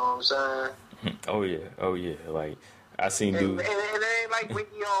 You know what I'm saying? Oh, yeah. Like, I seen dudes. And it ain't like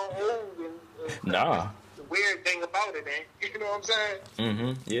Winky all old and Nah. the weird thing about it ain't, you know what I'm saying?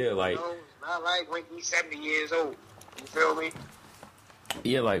 Mm-hmm. Yeah, like, You know, it's not like Winky 70 years old. You feel me?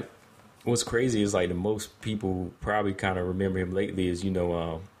 yeah, like, what's crazy is, like, the most people probably kind of remember him lately is, you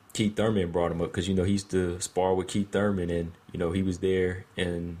know, Keith Thurman brought him up because, you know, he used to spar with Keith Thurman and, you know, he was there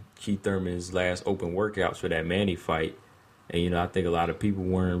in Keith Thurman's last open workouts for that Manny fight. And, you know, I think a lot of people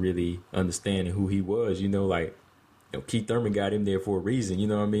weren't really understanding who he was, you know, like, you know, Keith Thurman got him there for a reason, you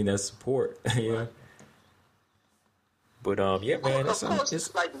know what I mean? That's support, you know? But, yeah, man, Of course,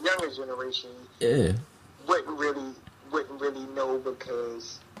 it's like the younger generation yeah. wouldn't really know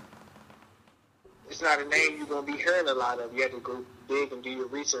because it's not a name you're going to be hearing a lot of. You have to go big and do your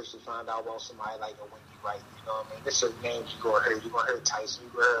research to find out about somebody like a Winky Wright. You know what I mean? There's certain names you're going to hear. You're going to hear Tyson.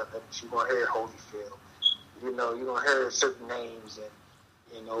 You're going to hear Holyfield. You know, you're going to hear certain names.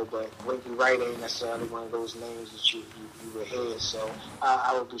 And, you know, but Winky Wright ain't necessarily one of those names that you would hear. So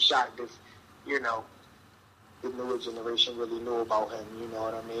I would be shocked if, you know, the newer generation really knew about him. You know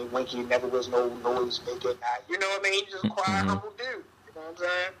what I mean? Winky never was no noise maker. You know what I mean? He just a quiet, humble dude. You know what I'm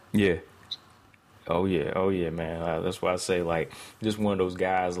saying? Yeah. Oh yeah, man. That's why I say, like, just one of those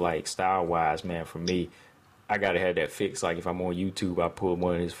guys, like, style-wise, man, for me, I got to have that fix. Like, if I'm on YouTube, I pull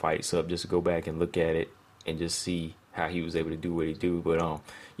one of his fights up just to go back and look at it and just see how he was able to do what he do. But,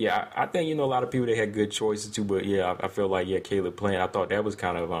 yeah, I think, you know, a lot of people, they had good choices, too. But, yeah, I feel like, yeah, Caleb Plant, I thought that was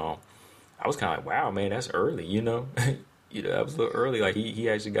kind of, I was kind of like, wow, man, that's early, you know? You know, that was a little early. Like, he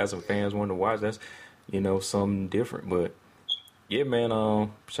actually got some fans wanting to watch. That's, you know, something different. But, yeah,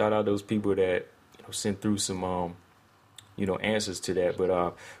 man, shout out those people that, sent through some, you know, answers to that.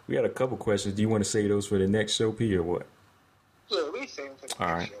 But we had a couple questions. Do you want to say those for the next show, P, or what? Yeah, we say them for the All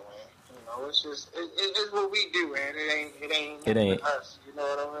next right. show, man. You know, it's just it's what we do, man. It ain't us. You know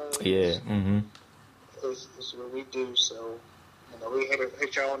what I mean? Yeah. Mm-hmm. It's what we do. So, you know, we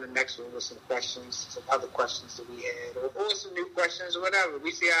hit y'all on the next one with some questions, some other questions that we had, or some new questions or whatever.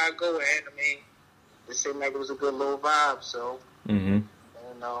 We see how it go, and I mean, it seemed like it was a good little vibe. So, Mm-hmm.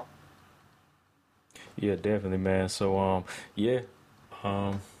 you know. Yeah, definitely, man. So, yeah,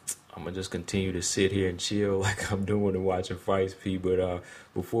 I'm gonna just continue to sit here and chill like I'm doing and watching fights, P. But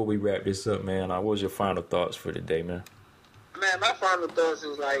before we wrap this up, man, what was your final thoughts for the day, man? Man, my final thoughts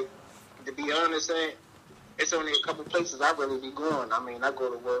is like, to be honest, it's only a couple places I really be going. I mean, I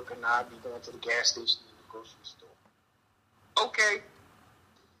go to work and I be going to the gas station and the grocery store. Okay.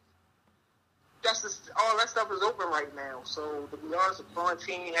 All that stuff is open right now. So, to be honest, the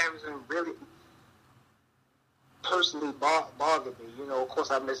quarantine hasn't really personally bothered me. You know, of course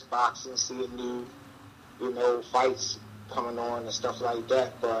I miss boxing, seeing new, you know, fights coming on and stuff like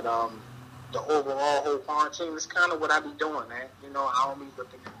that. But the overall whole quarantine is kind of what I be doing, man. You know, I don't be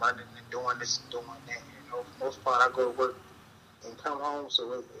looking and running and doing this and doing that. You know, for the most part I go to work and come home,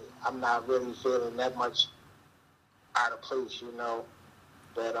 so I'm not really feeling that much out of place, you know.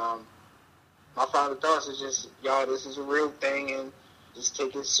 But my final thoughts is just, y'all, this is a real thing, and just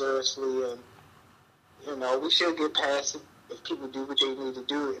take it seriously, and you know, we should get past it if people do what they need to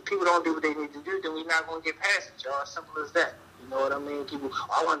do. If people don't do what they need to do, then we're not going to get past it, y'all. As simple as that. You know what I mean? People,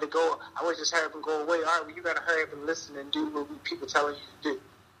 I wanted to go, I wish just hurry up and go away. All right, well, you got to hurry up and listen and do what people telling you to do.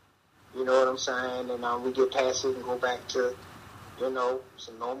 You know what I'm saying? And we get past it and go back to, you know,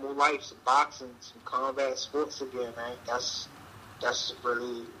 some normal life, some boxing, some combat sports again, man. That's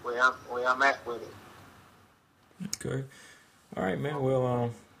really where I'm at with it. Okay. All right, man.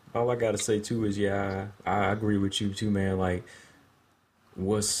 Well, all I gotta say too is, yeah, I agree with you too, man. Like,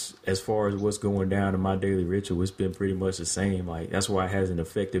 what's as far as what's going down in my daily ritual, it's been pretty much the same. Like that's why it hasn't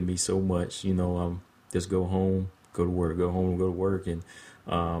affected me so much. You know, just go home, go to work, go home, go to work, and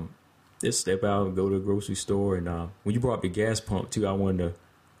just step out and go to the grocery store. And when you brought up the gas pump too, I wanted to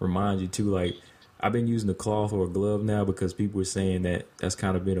remind you too. Like I've been using a cloth or a glove now because people were saying that that's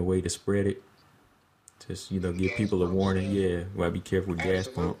kind of been a way to spread it. Just, you know, give people a warning. Yeah, well, be careful with gas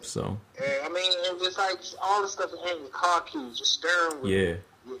pumps. So. Yeah, I mean, it's like all the stuff in your car keys, your steering wheel,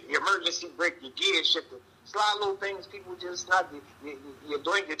 your emergency brake, your gear shifter. It's a lot of little things people just not. You're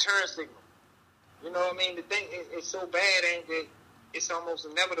doing your turn signal. You know what I mean? The thing is so bad, ain't that it's almost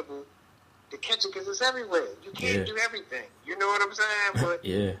inevitable to catch it because it's everywhere. You can't do everything. You know what I'm saying? But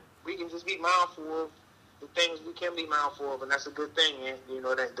we can just be mindful of the things we can be mindful of, and that's a good thing. And you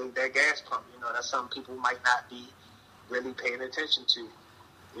know that gas pump, you know, that's something people might not be really paying attention to.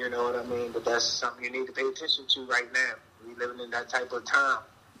 You know what I mean? But that's something you need to pay attention to right now. We living in that type of time.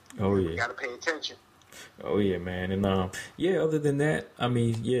 Oh yeah, you got to pay attention. Oh yeah, man. And other than that, I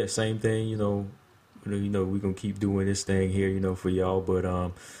mean, same thing. You know, we're gonna keep doing this thing here, you know, for y'all.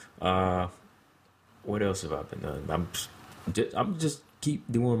 But what else have I been doing? I'm just keep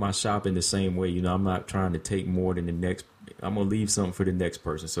doing my shopping the same way. You know, I'm not trying to take more than the next. I'm going to leave something for the next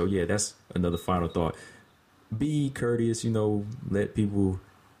person. So, yeah, that's another final thought. Be courteous, you know, let people,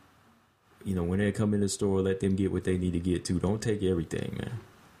 you know, when they come in the store, let them get what they need to get too. Don't take everything, man.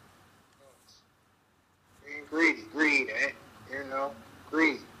 Being greedy, you know,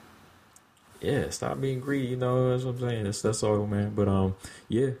 greedy. Yeah, stop being greedy, you know, that's what I'm saying. That's all, man. But,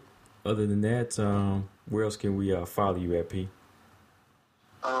 other than that, where else can we follow you at, P?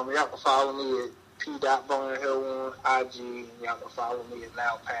 Y'all can follow me at p.bonehill on IG, and y'all can follow me at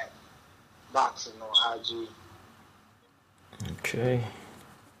Loud Pack Boxing on IG. Okay.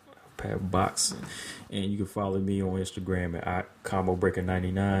 Pack Boxing. And you can follow me on Instagram at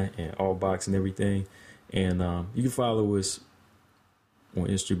ComboBreaker99 and all boxing everything. And you can follow us on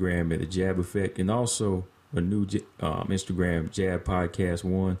Instagram at the Jab Effect, and also a new Instagram, Jab Podcast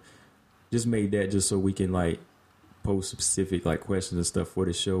 1. Just made that just so we can like post specific like questions and stuff for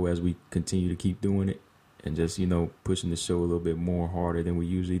the show as we continue to keep doing it, and just, you know, pushing the show a little bit more harder than we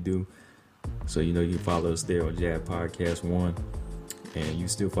usually do. So, you know, you can follow us there on Jab Podcast 1, and you can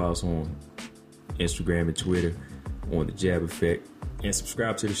still follow us on Instagram and Twitter on the Jab Effect, and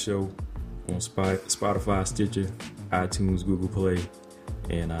subscribe to the show on Spotify, Stitcher, iTunes, Google Play,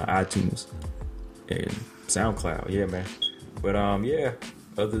 and iTunes and SoundCloud. Yeah, man. But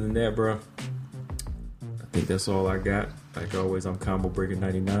other than that, bro, I think that's all I got. Like always, I'm Combo Breaker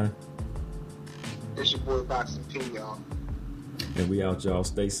 99. It's your boy Boxing P, y'all. And we out, y'all.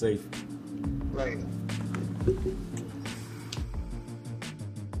 Stay safe. Later.